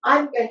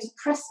 I'm going to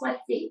press my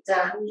feet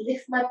down,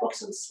 lift my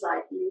bottom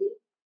slightly.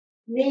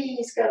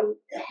 Knees go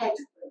ahead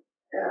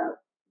of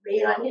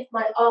me, and I lift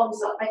my arms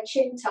up, my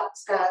chin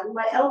tucks down,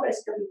 my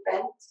elbows can be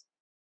bent.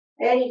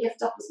 I only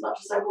lift up as much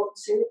as I want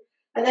to.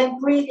 And then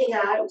breathing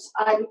out,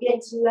 I begin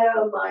to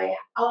lower my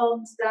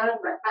arms down,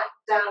 my back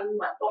down,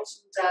 my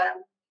bottom down,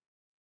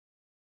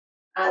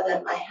 and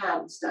then my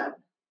hands down.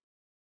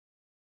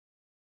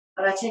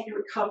 And I take a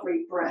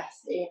recovery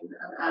breath in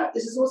and out.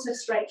 This is also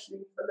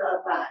strengthening the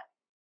lower back.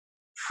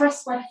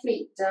 Press my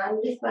feet down,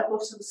 lift my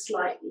bottom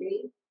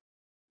slightly,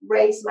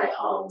 raise my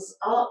arms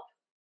up,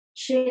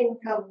 chin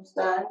comes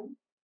down,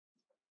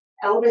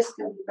 elbows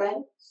can be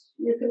bent.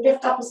 You can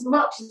lift up as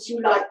much as you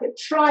like, but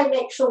try and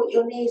make sure that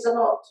your knees are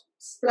not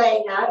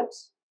splaying out.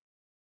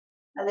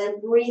 And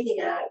then breathing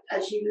out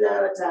as you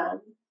lower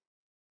down.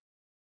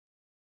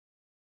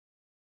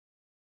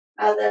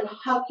 And then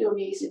hug your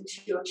knees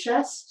into your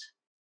chest.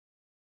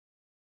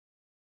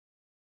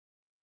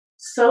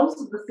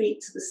 Soles of the feet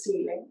to the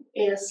ceiling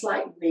in a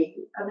slight V,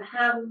 and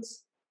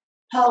hands,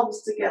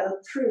 palms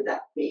together through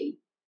that V.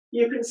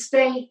 You can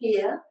stay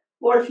here,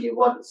 or if you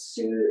want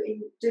to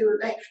do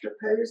an extra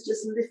pose,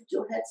 just lift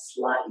your head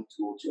slightly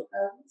towards your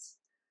hands.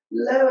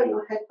 Lower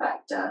your head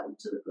back down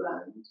to the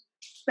ground.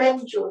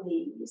 Bend your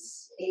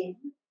knees in.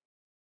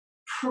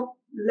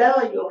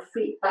 Lower your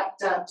feet back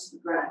down to the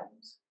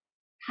ground.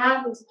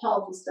 Hands,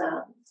 palms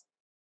down.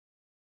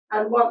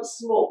 And once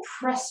more,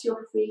 press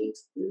your feet,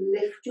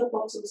 lift your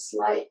bottom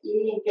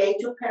slightly, engage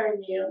your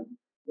perineum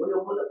or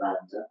your Mula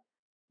Bandha.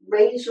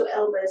 Raise your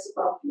elbows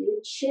above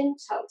you, chin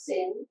tucks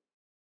in.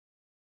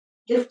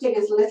 lifting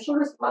as little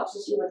or as much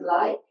as you would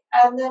like,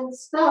 and then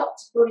start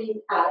to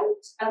breathe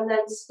out, and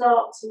then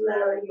start to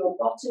lower your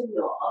bottom,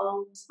 your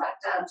arms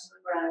back down to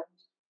the ground.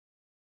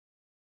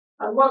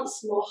 And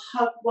once more,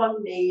 hug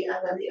one knee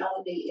and then the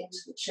other knee into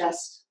the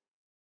chest,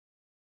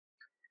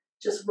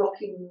 just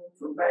rocking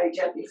very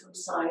gently from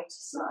side to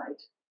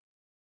side.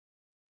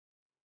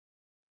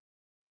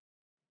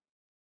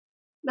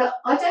 Now,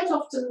 I don't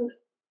often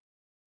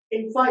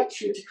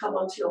invite you to come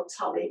onto your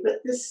tummy,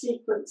 but this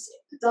sequence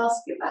does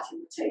give that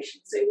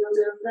invitation. So you'll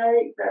do a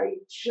very, very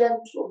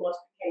gentle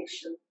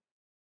modification.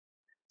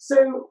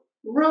 So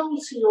roll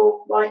to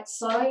your right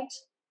side,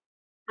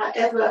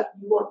 however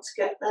you want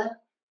to get there,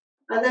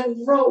 and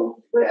then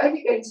roll. We're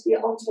only going to be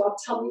onto our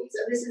tummies,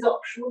 and this is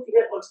optional. If you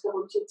don't want to come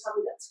onto your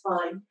tummy, that's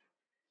fine.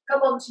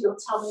 Come onto your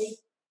tummy.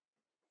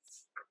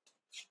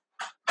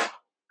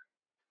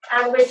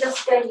 And we're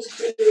just going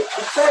to do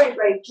a very,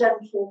 very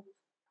gentle.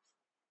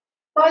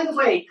 By the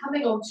way,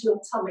 coming onto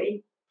your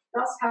tummy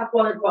does have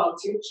one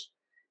advantage,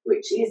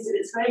 which is that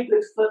it's very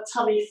good for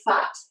tummy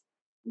fat.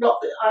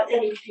 Not that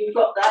any of you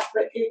got that,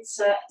 but it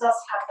does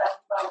have that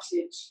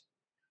advantage.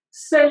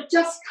 So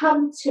just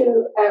come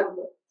to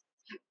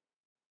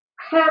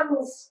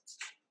hands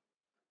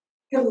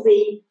can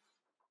be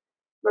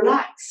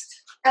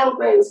relaxed,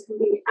 elbows can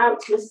be out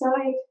to the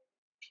side,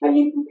 and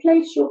you can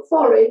place your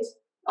forehead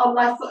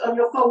on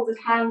your folded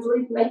hands, or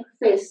even make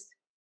a fist.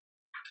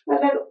 And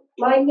then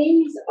my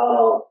knees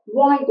are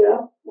wider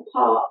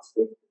apart.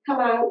 They come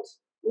out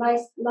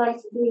nice and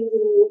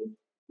evenly.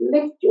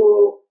 Lift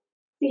your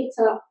feet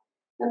up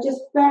and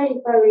just very,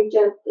 very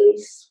gently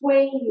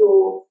sway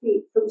your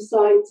feet from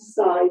side to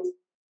side.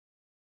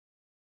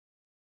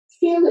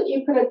 Feel that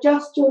you can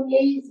adjust your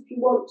knees if you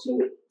want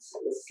to,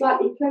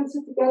 slightly closer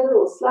together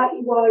or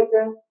slightly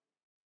wider.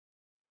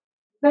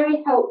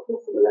 Very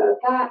helpful for the lower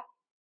back.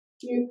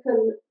 You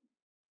can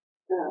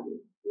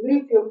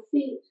move your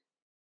feet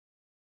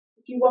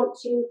if you want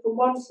to from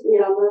one to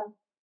the other,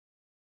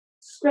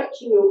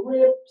 stretching your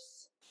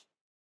ribs.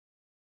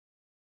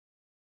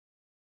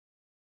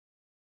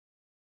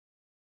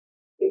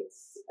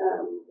 It's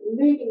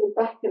moving the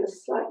back in a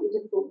slightly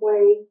different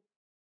way,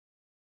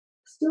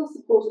 still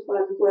supported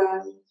by the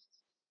ground.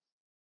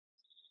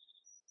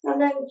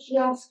 And then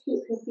just keep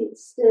your feet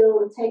still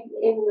and take an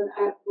in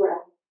and out breath.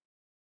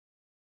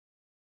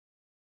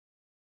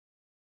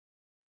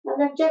 And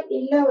then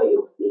gently lower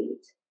your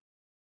feet.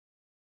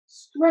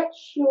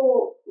 Stretch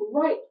your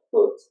right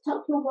foot,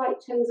 tuck your right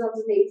toes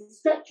underneath,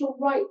 stretch your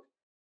right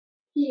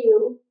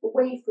heel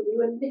away from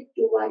you and lift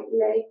your right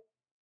leg.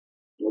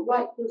 Your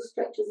right heel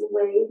stretches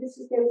away. This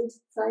is going into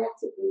the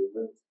sciatic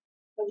movement.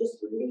 And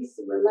just release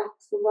and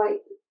relax the right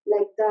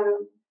leg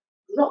down.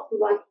 Drop the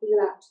right heel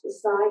out to the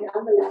side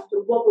and the left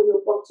and wobble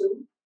your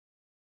bottom.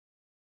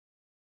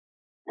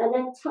 And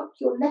then tuck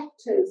your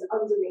left toes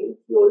underneath.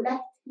 Your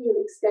left heel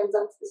extends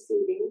up to the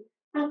ceiling.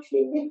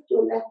 Actually lift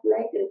your left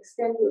leg and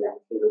extend your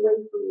left heel away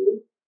from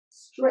you,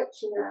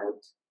 stretching out,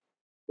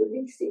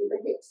 releasing the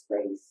hip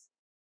space.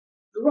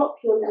 Drop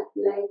your left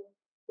leg,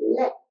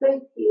 let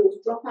both heels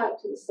drop out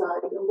to the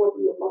side and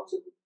wobble your bottom.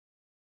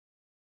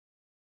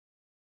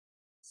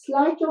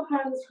 Slide your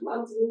hands from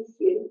underneath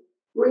you,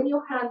 bring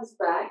your hands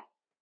back,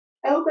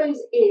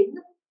 elbows in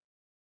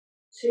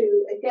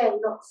to, again,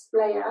 not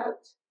splay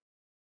out.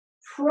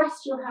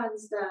 Press your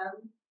hands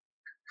down,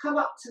 come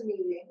up to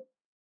kneeling.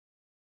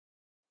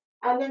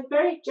 And then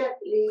very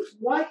gently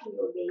widen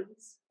your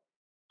knees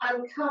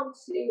and come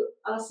to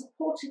a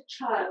supported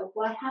child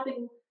by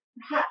having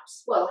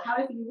perhaps, well,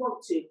 however you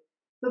want to.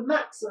 For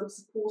maximum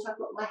support, I've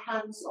got my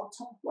hands on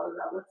top of one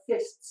another,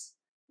 fists,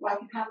 or I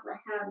can have my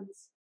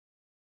hands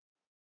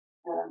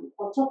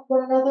on top of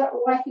one another,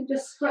 or I can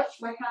just stretch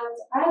my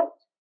hands out,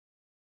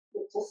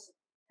 just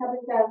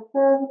coming down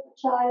further for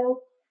child,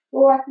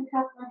 or I can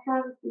have my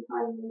hands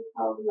behind me,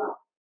 palms up.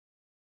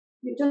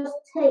 You just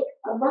take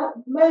a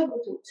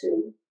moment or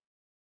two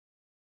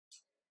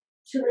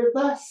to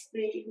reverse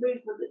the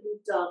movement that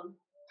you've done.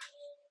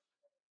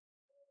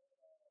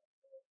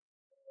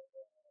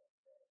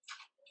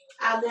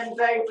 And then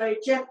very, very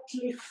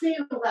gently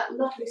feel that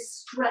lovely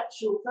stretch,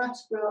 your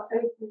vertebra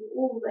opening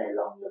all the way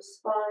along your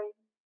spine.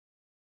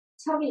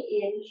 Tummy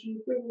in as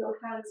you bring your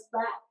hands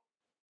back.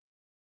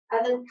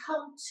 And then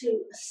come to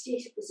a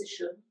seated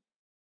position.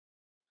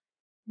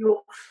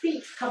 Your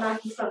feet come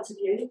out in front of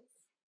you.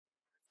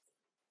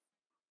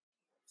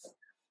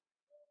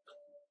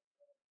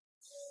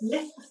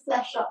 Lift the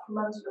flesh up from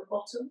under your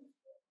bottom.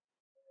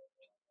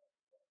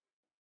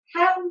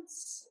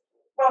 Hands,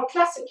 well,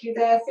 classically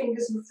they're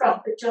fingers in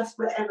front, but just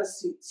wherever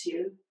suits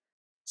you.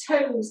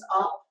 Toes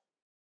up,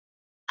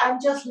 and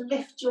just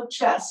lift your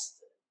chest,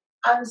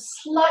 and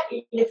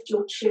slightly lift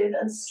your chin,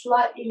 and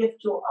slightly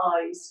lift your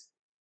eyes.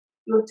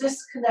 You're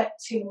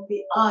disconnecting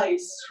the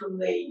eyes from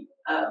the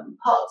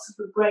parts of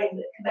the brain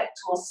that connect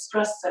to our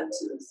stress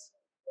centers.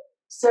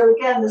 So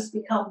again, this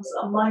becomes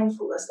a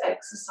mindfulness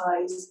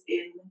exercise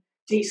in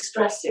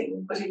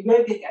de-stressing, but a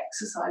yogic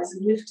exercise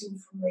in lifting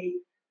from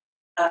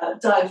the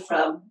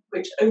diaphragm,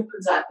 which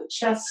opens out the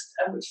chest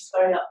and which is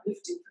very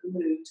uplifting for the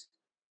mood.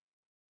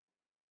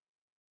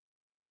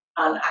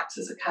 and act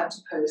as a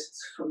counter pose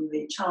from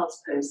the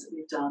child's pose that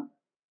we've done.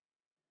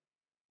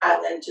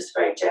 And then just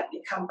very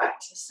gently come back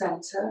to the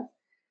centre.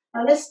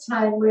 And this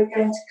time we're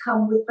going to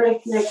come with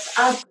both legs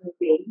out of the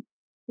V.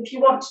 If you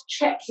want to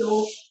check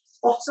your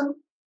bottom,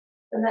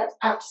 then that's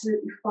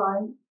absolutely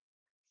fine.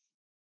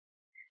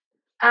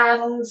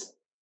 And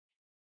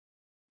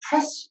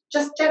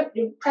just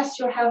gently press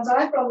your hands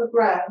either on the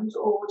ground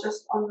or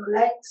just on the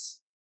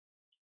legs,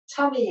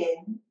 tummy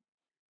in,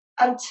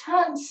 and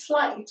turn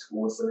slightly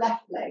towards the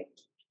left leg.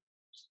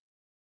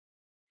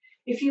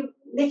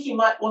 Nikki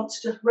might want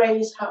to just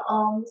raise her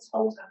arms,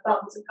 hold her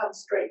thumbs and come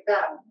straight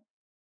down.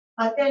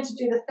 I'm going to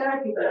do the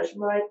therapy version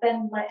where I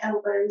bend my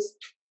elbows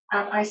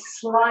and I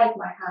slide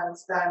my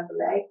hands down the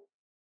leg.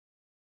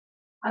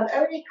 I'm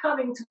only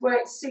coming to where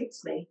it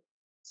suits me.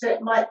 So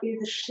it might be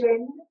the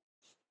shin.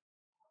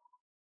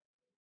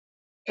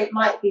 It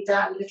might be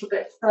down a little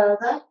bit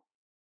further.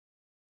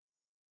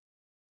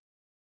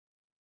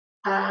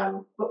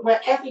 But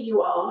wherever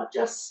you are,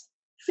 just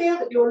feel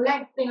that you're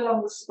lengthening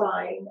along the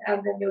spine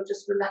and then you're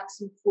just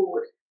relaxing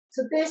forward.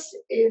 So this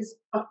is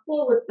a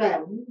forward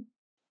bend.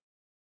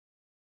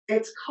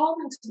 It's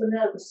calming to the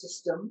nervous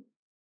system.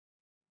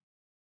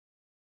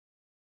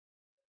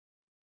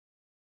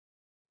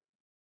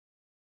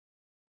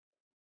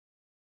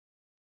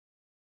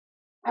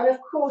 And of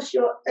course,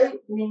 you're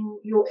opening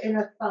your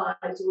inner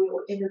thighs or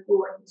your inner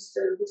groins.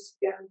 So this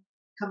again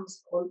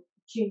comes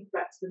tuned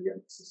back to the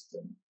lymph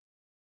system.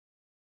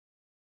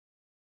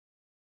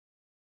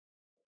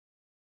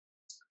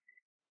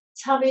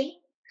 Tummy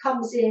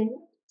comes in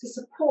to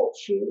support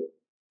you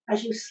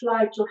as you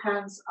slide your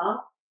hands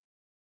up.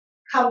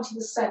 Come to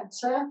the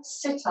center,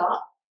 sit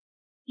up.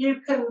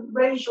 You can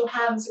raise your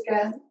hands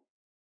again.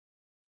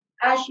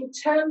 As you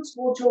turn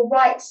towards your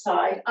right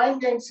side, I'm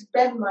going to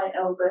bend my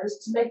elbows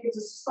to make it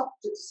a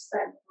softer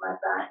descent for my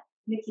back.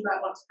 Nikki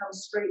might want to come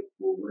straight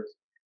forward,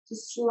 to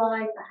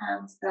slide the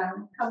hands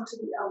down, come to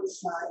the other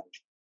side.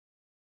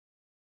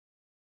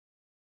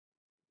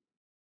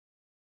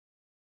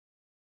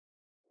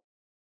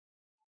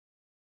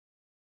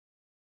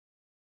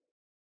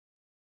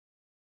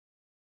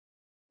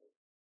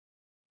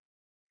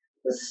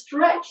 The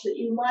stretch that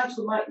you might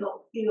or might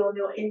not feel on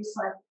your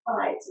inside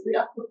thighs, the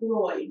upper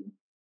groin,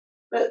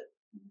 but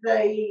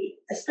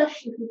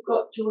especially if you've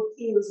got your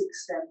heels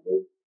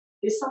extended,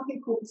 is something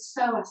called the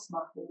psoas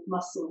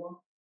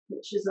muscle,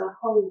 which is a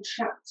whole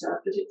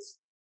chapter, but it's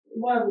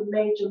one of the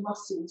major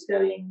muscles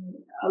going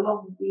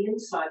along the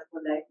inside of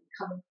the leg and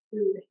coming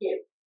through the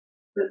hip.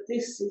 But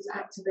this is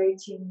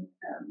activating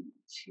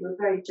to a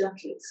very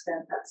gentle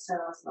extent that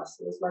psoas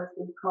muscle, as well as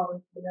being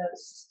calming for the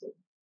nervous system.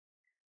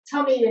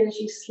 Tummy in as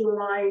you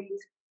slide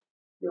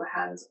your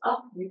hands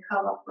up and you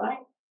come upright.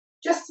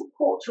 Just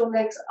support your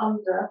legs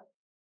under.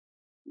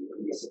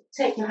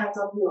 Take your hands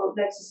under your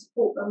legs and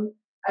support them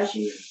as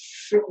you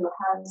bring your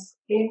hands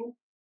in.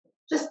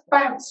 Just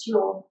bounce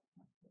your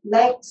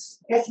legs,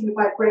 getting the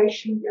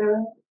vibration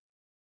going.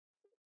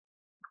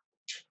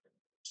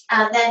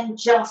 And then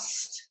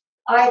just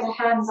either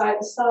hands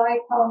either side,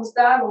 palms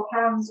down, or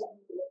hands on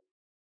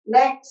your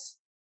legs.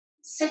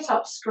 Sit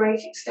up straight,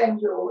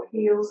 extend your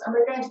heels, and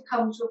we're going to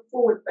come to a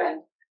forward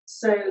bend.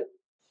 So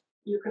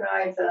you can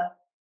either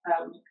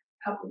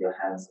come with your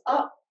hands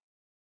up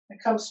and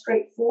come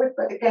straight forward,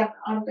 but again,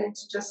 I'm going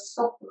to just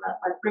soften that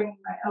by bringing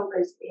my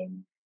elbows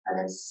in and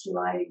then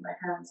sliding my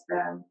hands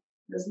down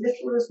as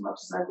little or as much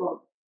as I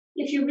want.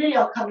 If you really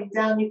are coming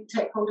down, you can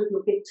take hold of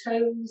your big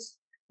toes,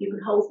 you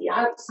can hold the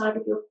outside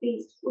of your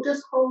feet, or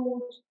just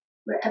hold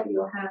wherever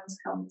your hands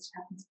happen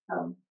to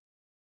come.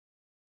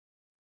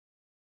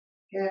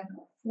 Again,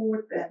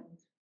 forward bend.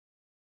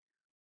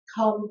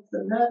 Calm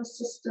the nervous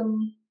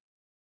system.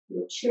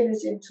 Your chin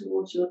is in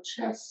towards your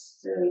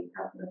chest, so you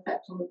have an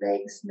effect on the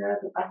vagus nerve,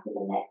 the back of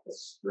the neck, the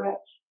stretch.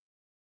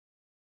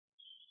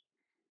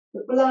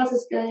 The blood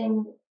is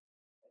going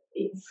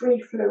in free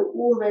flow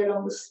all the way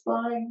along the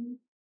spine,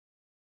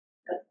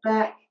 at the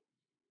back.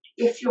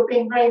 If you're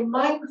being very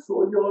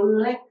mindful, your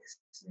legs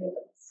at the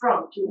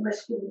front, you're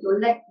almost feeling your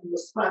length in your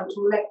spine,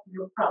 your length in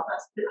your front.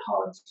 That's a bit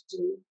hard to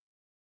do,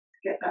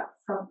 to get that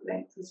front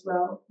length as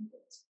well.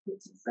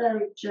 It's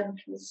very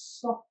gentle,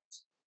 soft.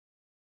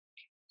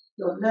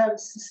 Your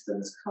nervous system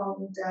is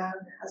calming down,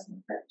 it has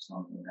an effect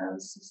on the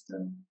nervous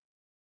system.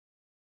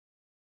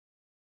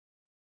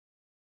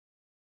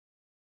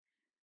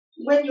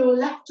 When your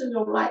left and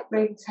your right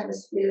brain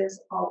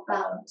hemispheres are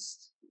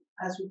balanced,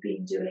 as we've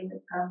been doing,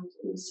 and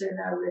also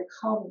now we're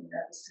calming the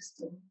nervous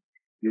system,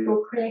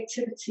 your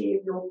creativity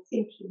and your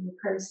thinking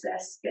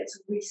process gets a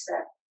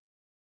reset.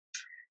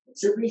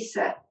 It's a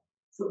reset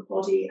for the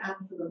body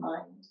and for the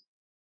mind.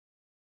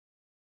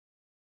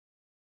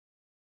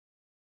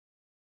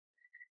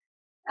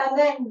 And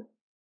then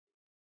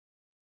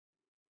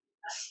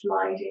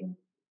sliding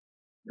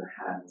your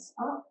hands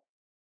up,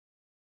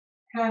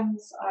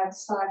 hands either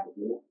side of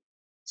you,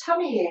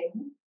 tummy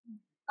in.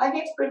 I'm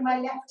going to bring my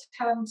left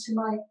hand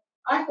to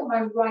either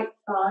my right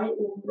thigh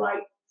or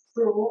right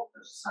floor,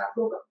 side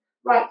floor,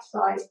 but right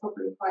thigh is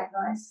probably quite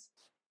nice.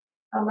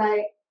 And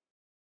my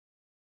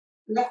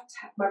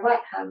my right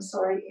hand,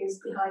 sorry, is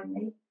behind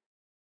me.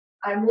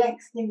 I'm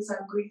lengthening as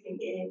I'm breathing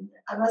in,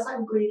 and as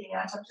I'm breathing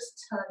out, I'm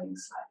just turning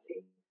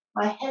slightly.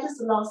 My head is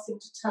the last thing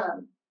to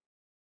turn.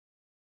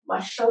 My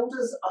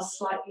shoulders are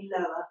slightly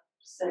lower,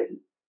 so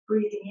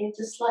breathing in,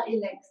 just slightly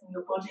lengthening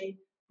your body,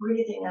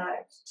 breathing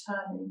out,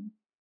 turning,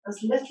 as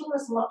little or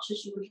as much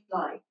as you would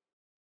like.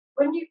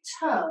 When you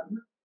turn,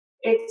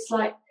 it's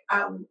like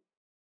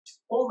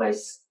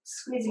almost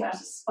squeezing out a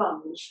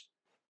sponge,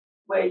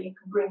 where you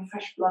can bring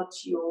fresh blood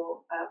to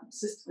your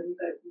system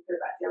when you go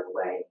back the other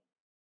way.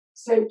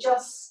 So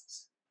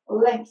just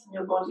lengthen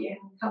your body and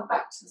come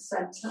back to the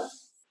centre.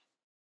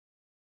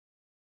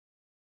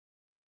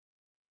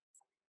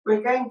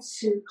 We're going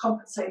to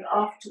compensate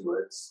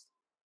afterwards.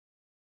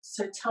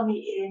 So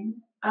tummy in,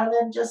 and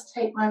then just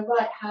take my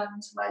right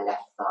hand to my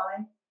left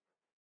thigh,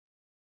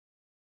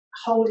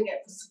 holding it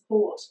for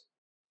support.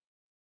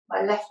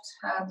 My left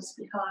hand is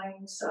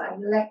behind, so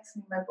I'm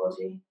lengthening my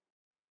body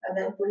and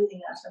then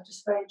breathing out. I'm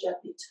just very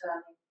gently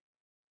turning.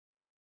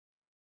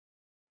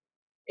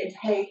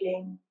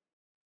 Inhaling,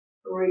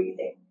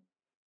 breathing,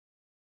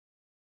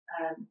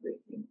 and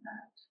breathing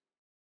out.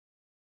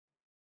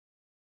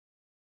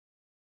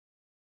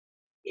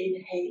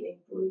 Inhaling,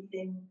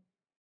 breathing,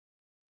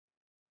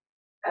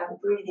 and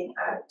breathing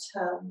out,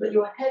 turn. But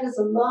your head is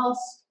the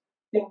last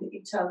thing that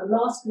you turn, the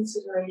last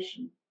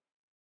consideration.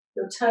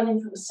 You're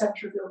turning from the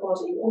centre of your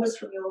body, almost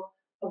from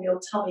your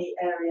tummy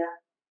area.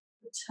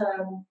 The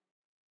turn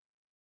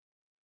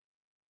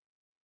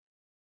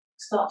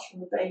starts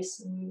from the base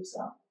and moves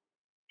up.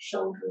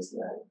 Shoulder is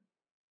low.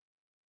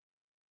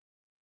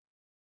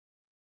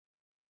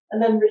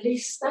 And then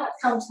release that,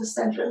 come to the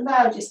centre, and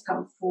now just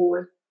come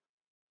forward.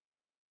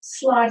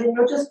 Sliding,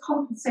 you're just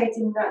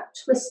compensating that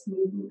twist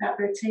movement, that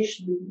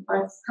rotation movement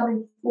by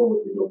coming forward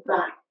with your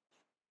back.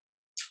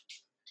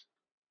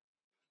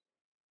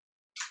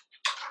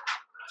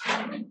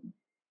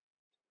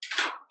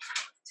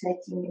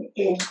 Taking an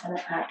in and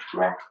an out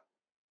breath.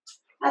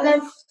 And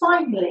then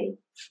finally,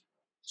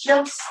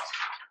 just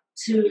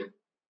to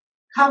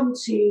come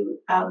to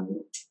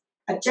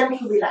a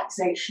gentle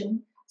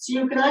relaxation. So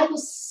you can either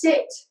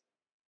sit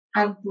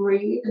and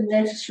breathe and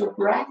notice your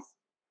breath,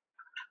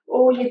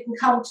 or you can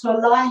come to a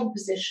lying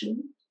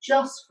position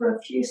just for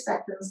a few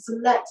seconds to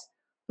let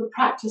the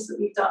practice that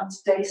we've done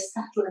today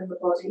settle in the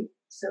body.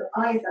 So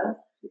either,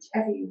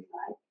 whichever you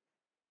like.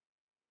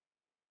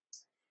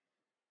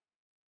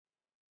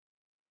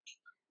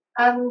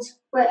 And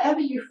wherever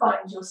you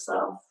find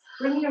yourself,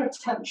 bring your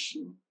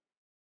attention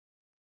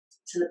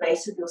to the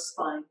base of your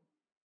spine.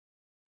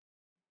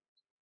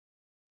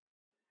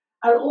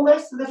 And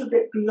almost a little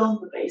bit beyond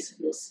the base of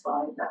your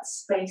spine, that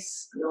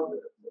space beyond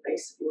the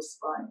base of your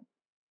spine.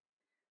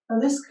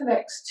 And this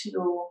connects to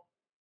your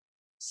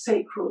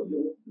sacral,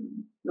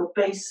 your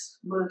base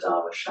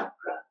Muladhara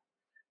chakra.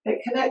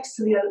 It connects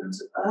to the element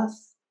of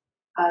earth,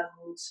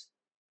 and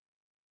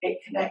it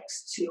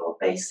connects to your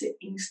basic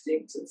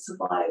instinct and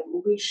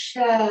survival. We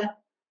share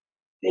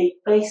the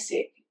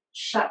basic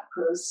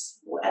chakras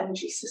or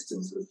energy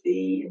systems with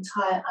the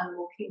entire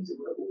animal kingdom.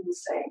 We're all the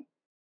same.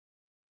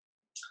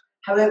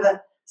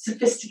 However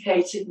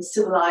sophisticated and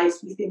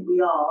civilized we think we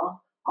are,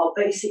 our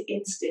basic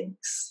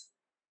instincts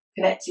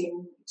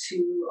connecting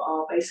to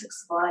our basic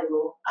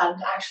survival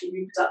and actually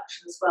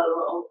reproduction as well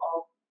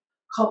are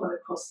common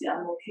across the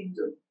animal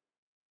kingdom.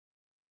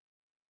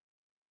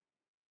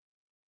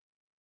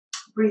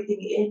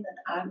 Breathing in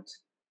and out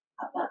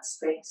at that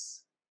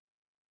space.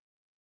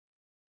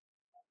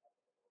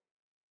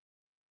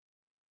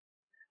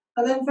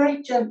 And then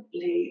very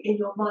gently in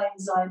your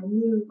mind's eye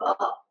move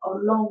up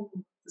along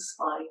the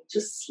spine,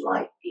 just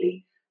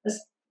slightly,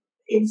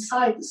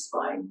 inside the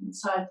spine,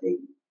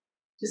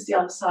 just the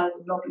other side of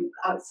the knobby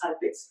outside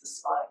bits of the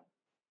spine.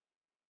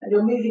 And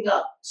you're moving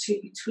up to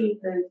between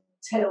the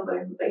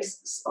tailbone, the base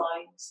of the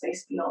spine,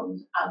 space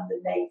beyond, and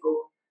the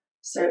navel.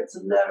 So it's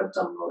a lower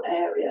abdominal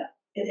area.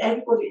 In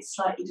everybody it's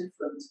slightly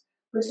different,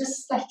 but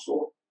just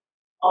settle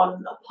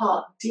on a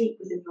part deep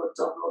within your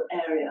abdominal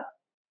area.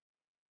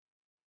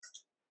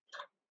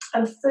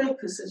 And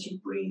focus as you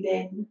breathe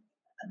in.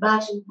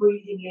 Imagine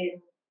breathing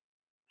in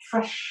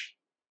fresh,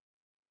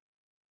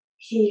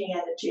 healing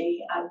energy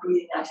and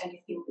breathing out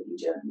anything that you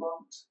don't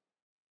want.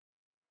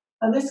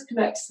 And this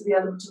connects to the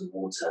element of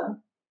water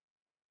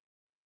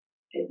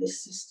in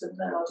this system.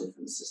 There are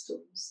different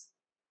systems.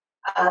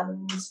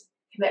 And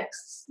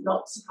connects,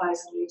 not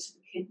surprisingly, to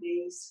the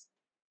kidneys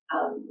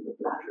and the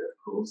bladder,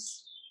 of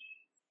course.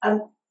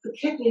 And the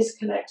kidneys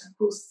connect, of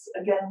course,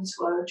 again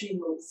to our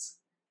adrenals,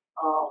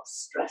 our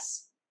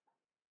stress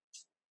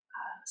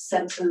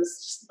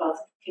centres just above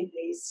the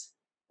kidneys.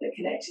 They're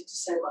connected to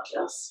so much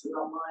else with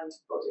our mind and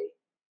body.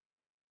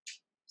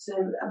 So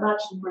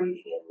imagine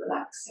breathing in,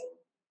 relaxing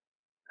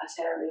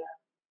that area,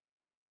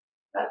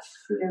 that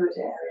fluid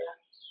area.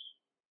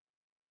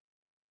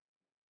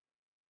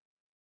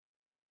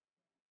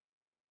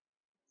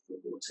 The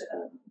water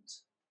element.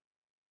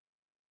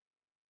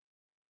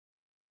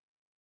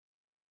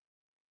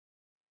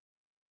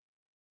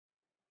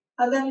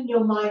 And then in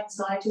your mind's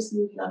eye, just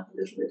moving up a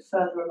little bit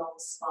further along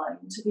the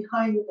spine to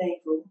behind the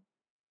navel.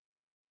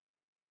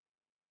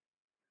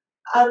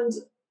 And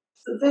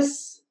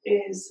this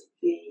is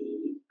the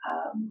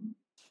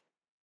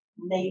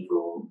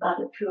navel,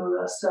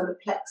 Manipura, solar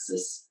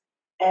plexus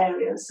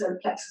area. Solar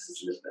plexus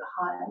is a little bit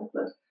higher,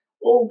 but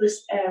all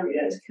this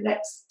area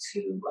connects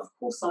to, of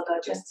course, our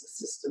digestive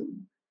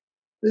system,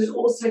 but it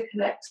also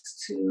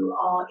connects to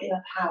our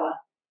inner power,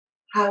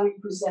 how we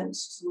present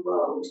to the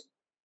world.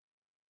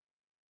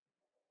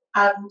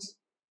 And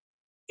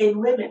in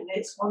women,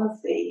 it's one of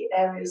the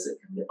areas that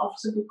can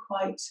often be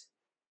quite,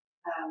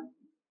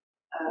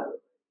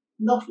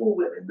 not all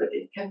women, but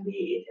it can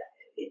be,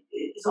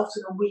 it's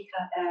often a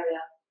weaker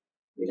area.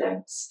 We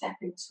don't step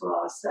into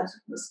our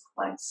assertiveness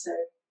quite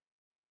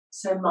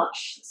so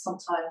much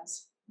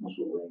sometimes, not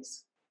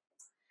always.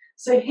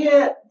 So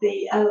here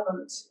the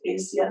element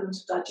is the element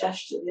of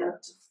digestion, the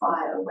element of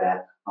fire,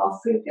 where our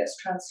food gets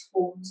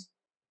transformed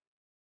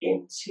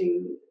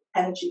into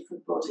energy for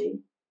the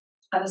body.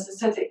 And as I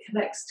said, it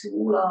connects to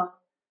all our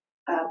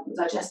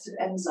digestive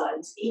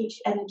enzymes.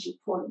 Each energy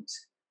point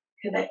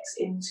connects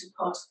into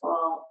part of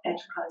our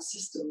endocrine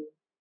system.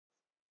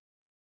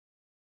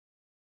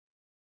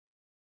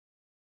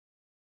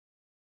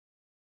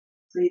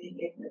 Breathing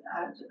in and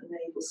out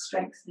enables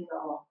strengthening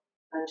our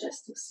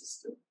digestive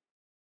system.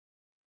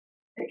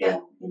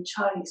 Again, in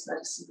Chinese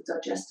medicine, the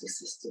digestive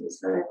system is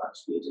very much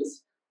viewed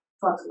as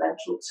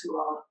fundamental to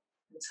our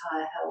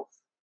entire health.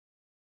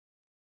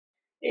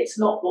 It's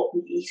not what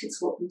we eat,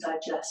 it's what we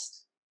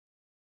digest.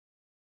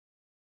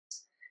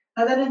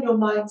 And then in your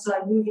mind's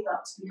eye, moving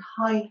up to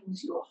behind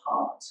your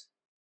heart,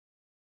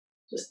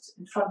 just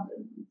in front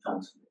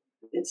of it.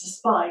 It's a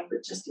spine,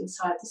 but just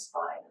inside the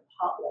spine at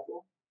heart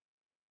level.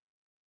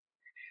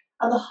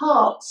 And the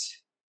heart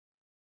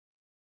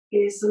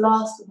is the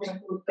last of what I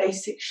call the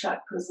basic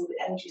chakras, or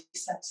the energy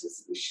centers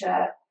that we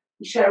share.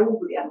 We share all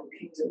with the animal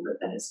kingdom, but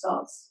then it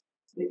starts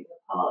moving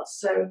apart.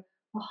 So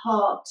the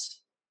heart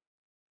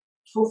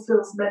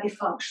fulfills many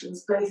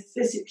functions, both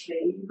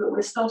physically, but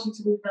we're starting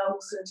to move now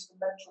also into the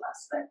mental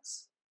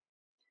aspects.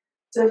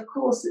 So of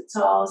course it's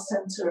our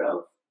center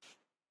of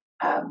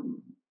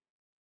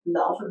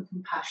love and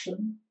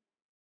compassion,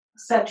 a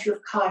center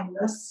of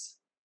kindness.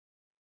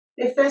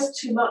 If there's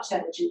too much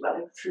energy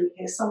running through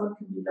here, someone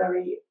can be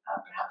very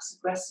perhaps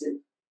aggressive.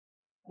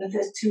 And if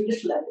there's too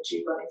little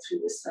energy running through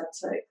this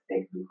center, they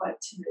can be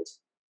quite timid.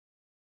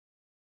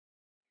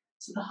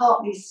 So the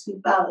heart needs to be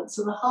balanced,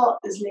 and the heart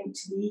is linked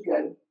to the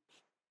ego.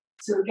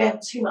 So again,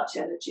 too much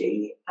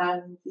energy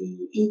and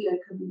the ego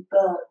can be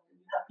burned.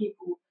 You have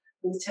people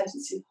with a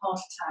tendency of heart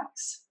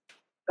attacks,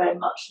 very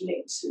much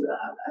linked to,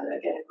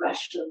 again,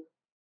 aggression.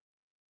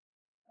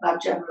 And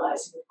I'm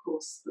generalizing, of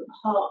course, but the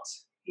heart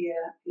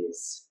here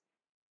is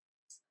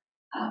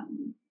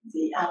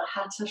the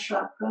Anahata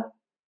chakra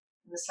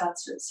in the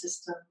Sanskrit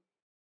system.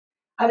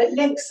 And it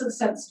links to the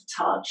sense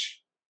of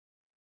touch.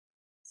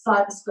 The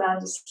thymus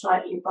gland is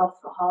slightly above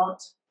the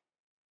heart,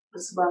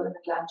 as well in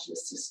the glandular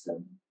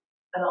system.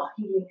 And our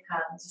healing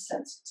hands, a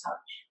sense of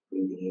touch,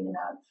 breathing in and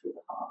out through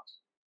the heart.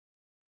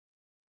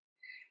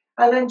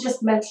 And then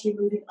just mentally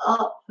moving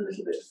up a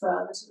little bit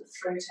further to the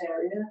throat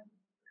area,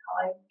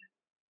 behind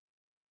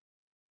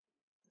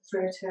the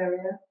throat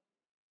area,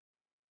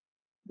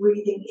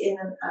 breathing in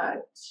and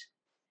out.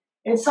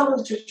 In some of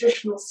the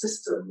traditional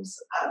systems,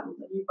 and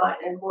you might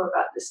know more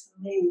about this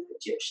than me, the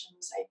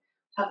Egyptians, they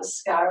have the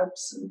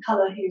scarabs, and the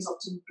colour here is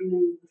often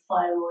blue, the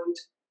thyroid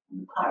and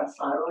the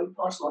parathyroid,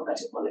 part of our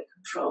metabolic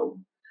control.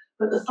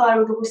 But the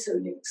thyroid also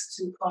links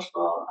to part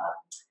of our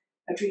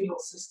adrenal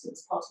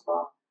systems, part of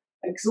our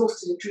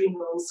exhausted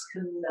adrenals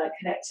can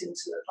connect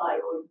into the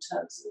thyroid in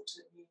terms of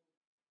autoimmune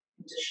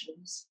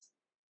conditions.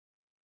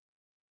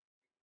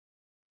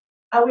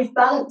 And we've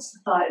balanced the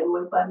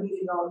thyroid by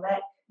moving our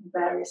neck in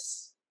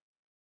various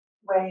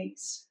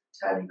ways,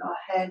 turning our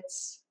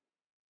heads.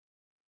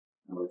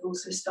 And we've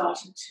also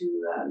started to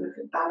look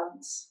at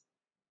balance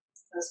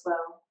as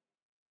well.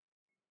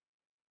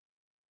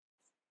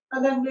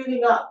 And then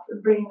moving up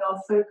and bringing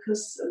our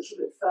focus a little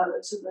bit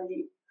further to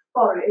the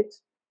forehead,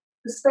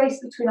 the space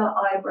between our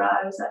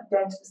eyebrows, that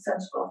dent at the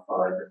centre of our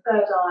forehead, the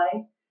third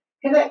eye,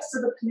 connects to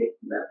the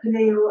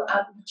pineal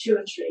and the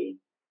pituitary,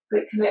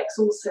 but it connects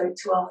also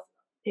to our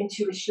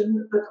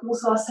intuition, but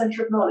also our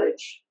centre of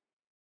knowledge.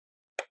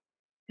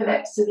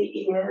 Connects to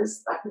the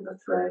ears, back of the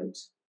throat,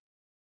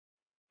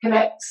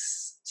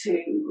 connects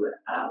to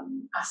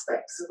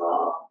aspects of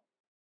our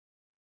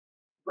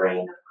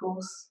brain, of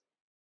course.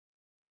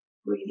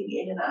 Breathing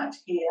in and out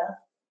here,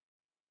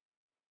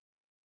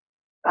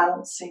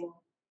 balancing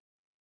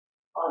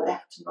our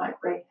left and right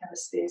brain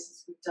hemispheres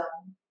as we've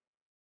done.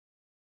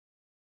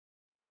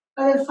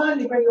 And then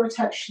finally bring your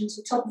attention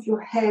to the top of your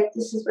head.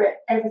 This is where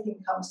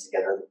everything comes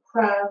together, the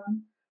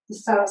crown, the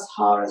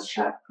Sahasrara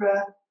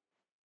chakra.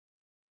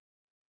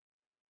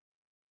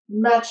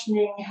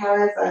 Imagining,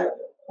 however,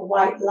 a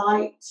white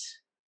light.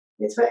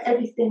 It's where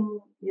everything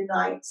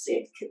unites.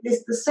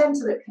 It's the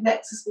centre that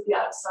connects us with the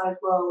outside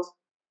world,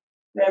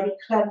 where we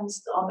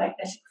cleansed our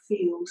magnetic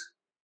field.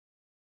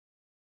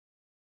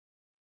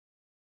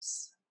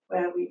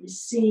 where we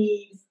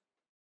receive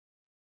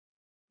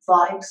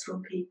vibes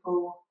from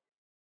people,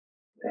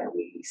 where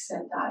we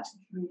send out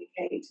and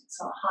communicate. It's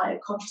our higher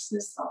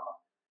consciousness, our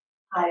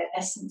higher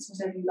essence,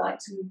 whatever you like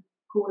to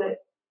call it.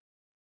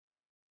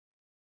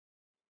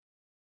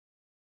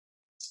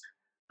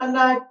 And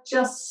now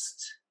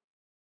just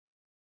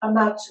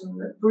imagine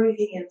that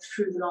breathing in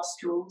through the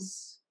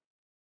nostrils,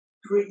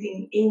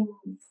 breathing in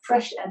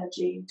fresh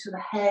energy to the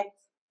head,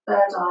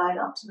 third eye,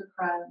 up to the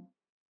crown,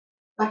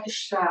 like a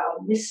shower,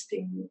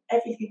 misting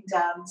everything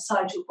down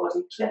inside your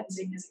body,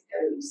 cleansing as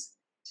it goes,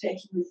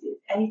 taking with you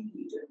anything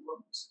you don't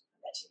want,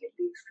 letting it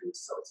leave through the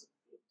soles of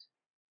the feet.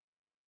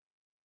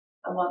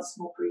 And once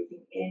more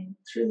breathing in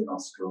through the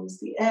nostrils,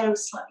 the air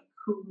is slightly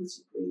cool as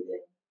you breathe in.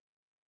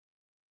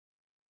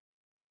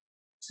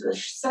 To the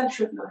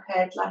centre of your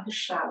head like a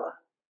shower,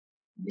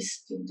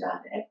 misting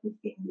down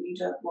everything that you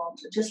don't want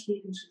and just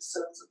leaving to the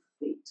soles of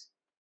the feet.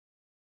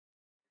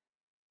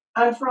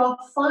 And for our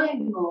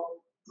final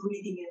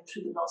breathing in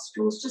through the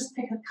nostrils, just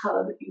pick a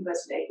colour that you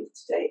resonate with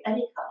today,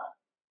 any colour,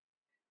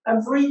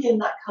 and breathe in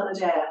that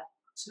coloured air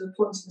to the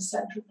point in the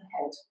centre of the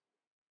head,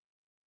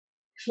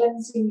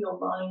 cleansing your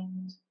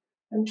mind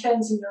and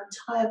cleansing your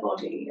entire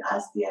body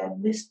as the air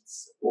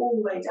mists all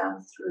the way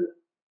down through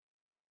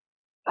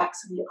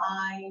backs of the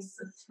eyes,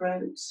 the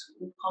throat,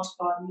 all part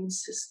of our immune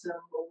system,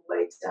 all the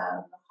way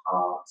down the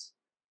heart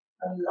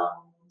and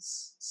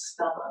lungs,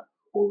 stomach,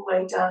 all the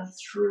way down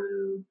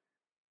through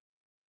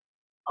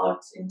our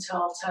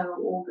internal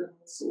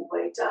organs, all the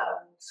way down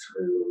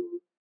through,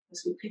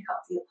 as we pick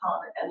up the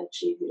apana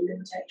energy, the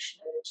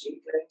limitation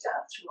energy, going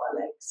down through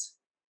our legs,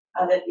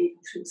 and then leaving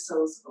through the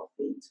soles of our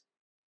feet.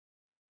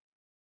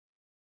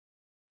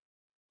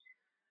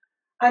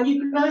 And you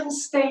can either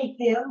stay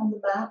here on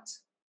the mat,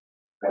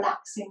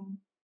 relaxing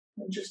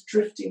and just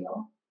drifting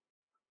off,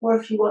 or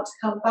if you want to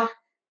come back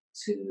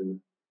to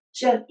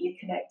gently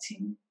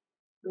connecting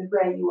with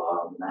where you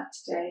are on the mat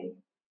today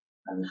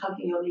and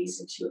hugging your knees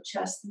into your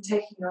chest and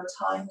taking your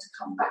time to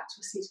come back to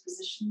a seated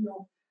position,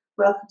 you're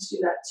welcome to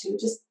do that too.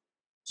 Just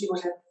do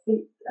whatever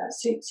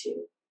suits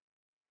you.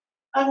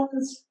 And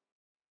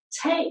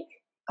take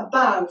a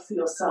bow for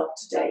yourself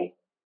today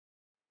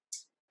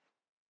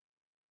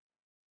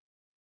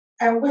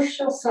and wish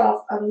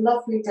yourself a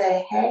lovely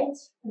day ahead.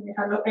 And if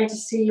I'm not going to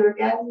see you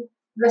again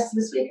the rest of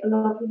this week, a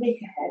lovely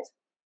week ahead.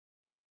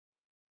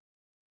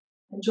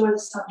 Enjoy the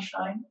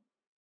sunshine.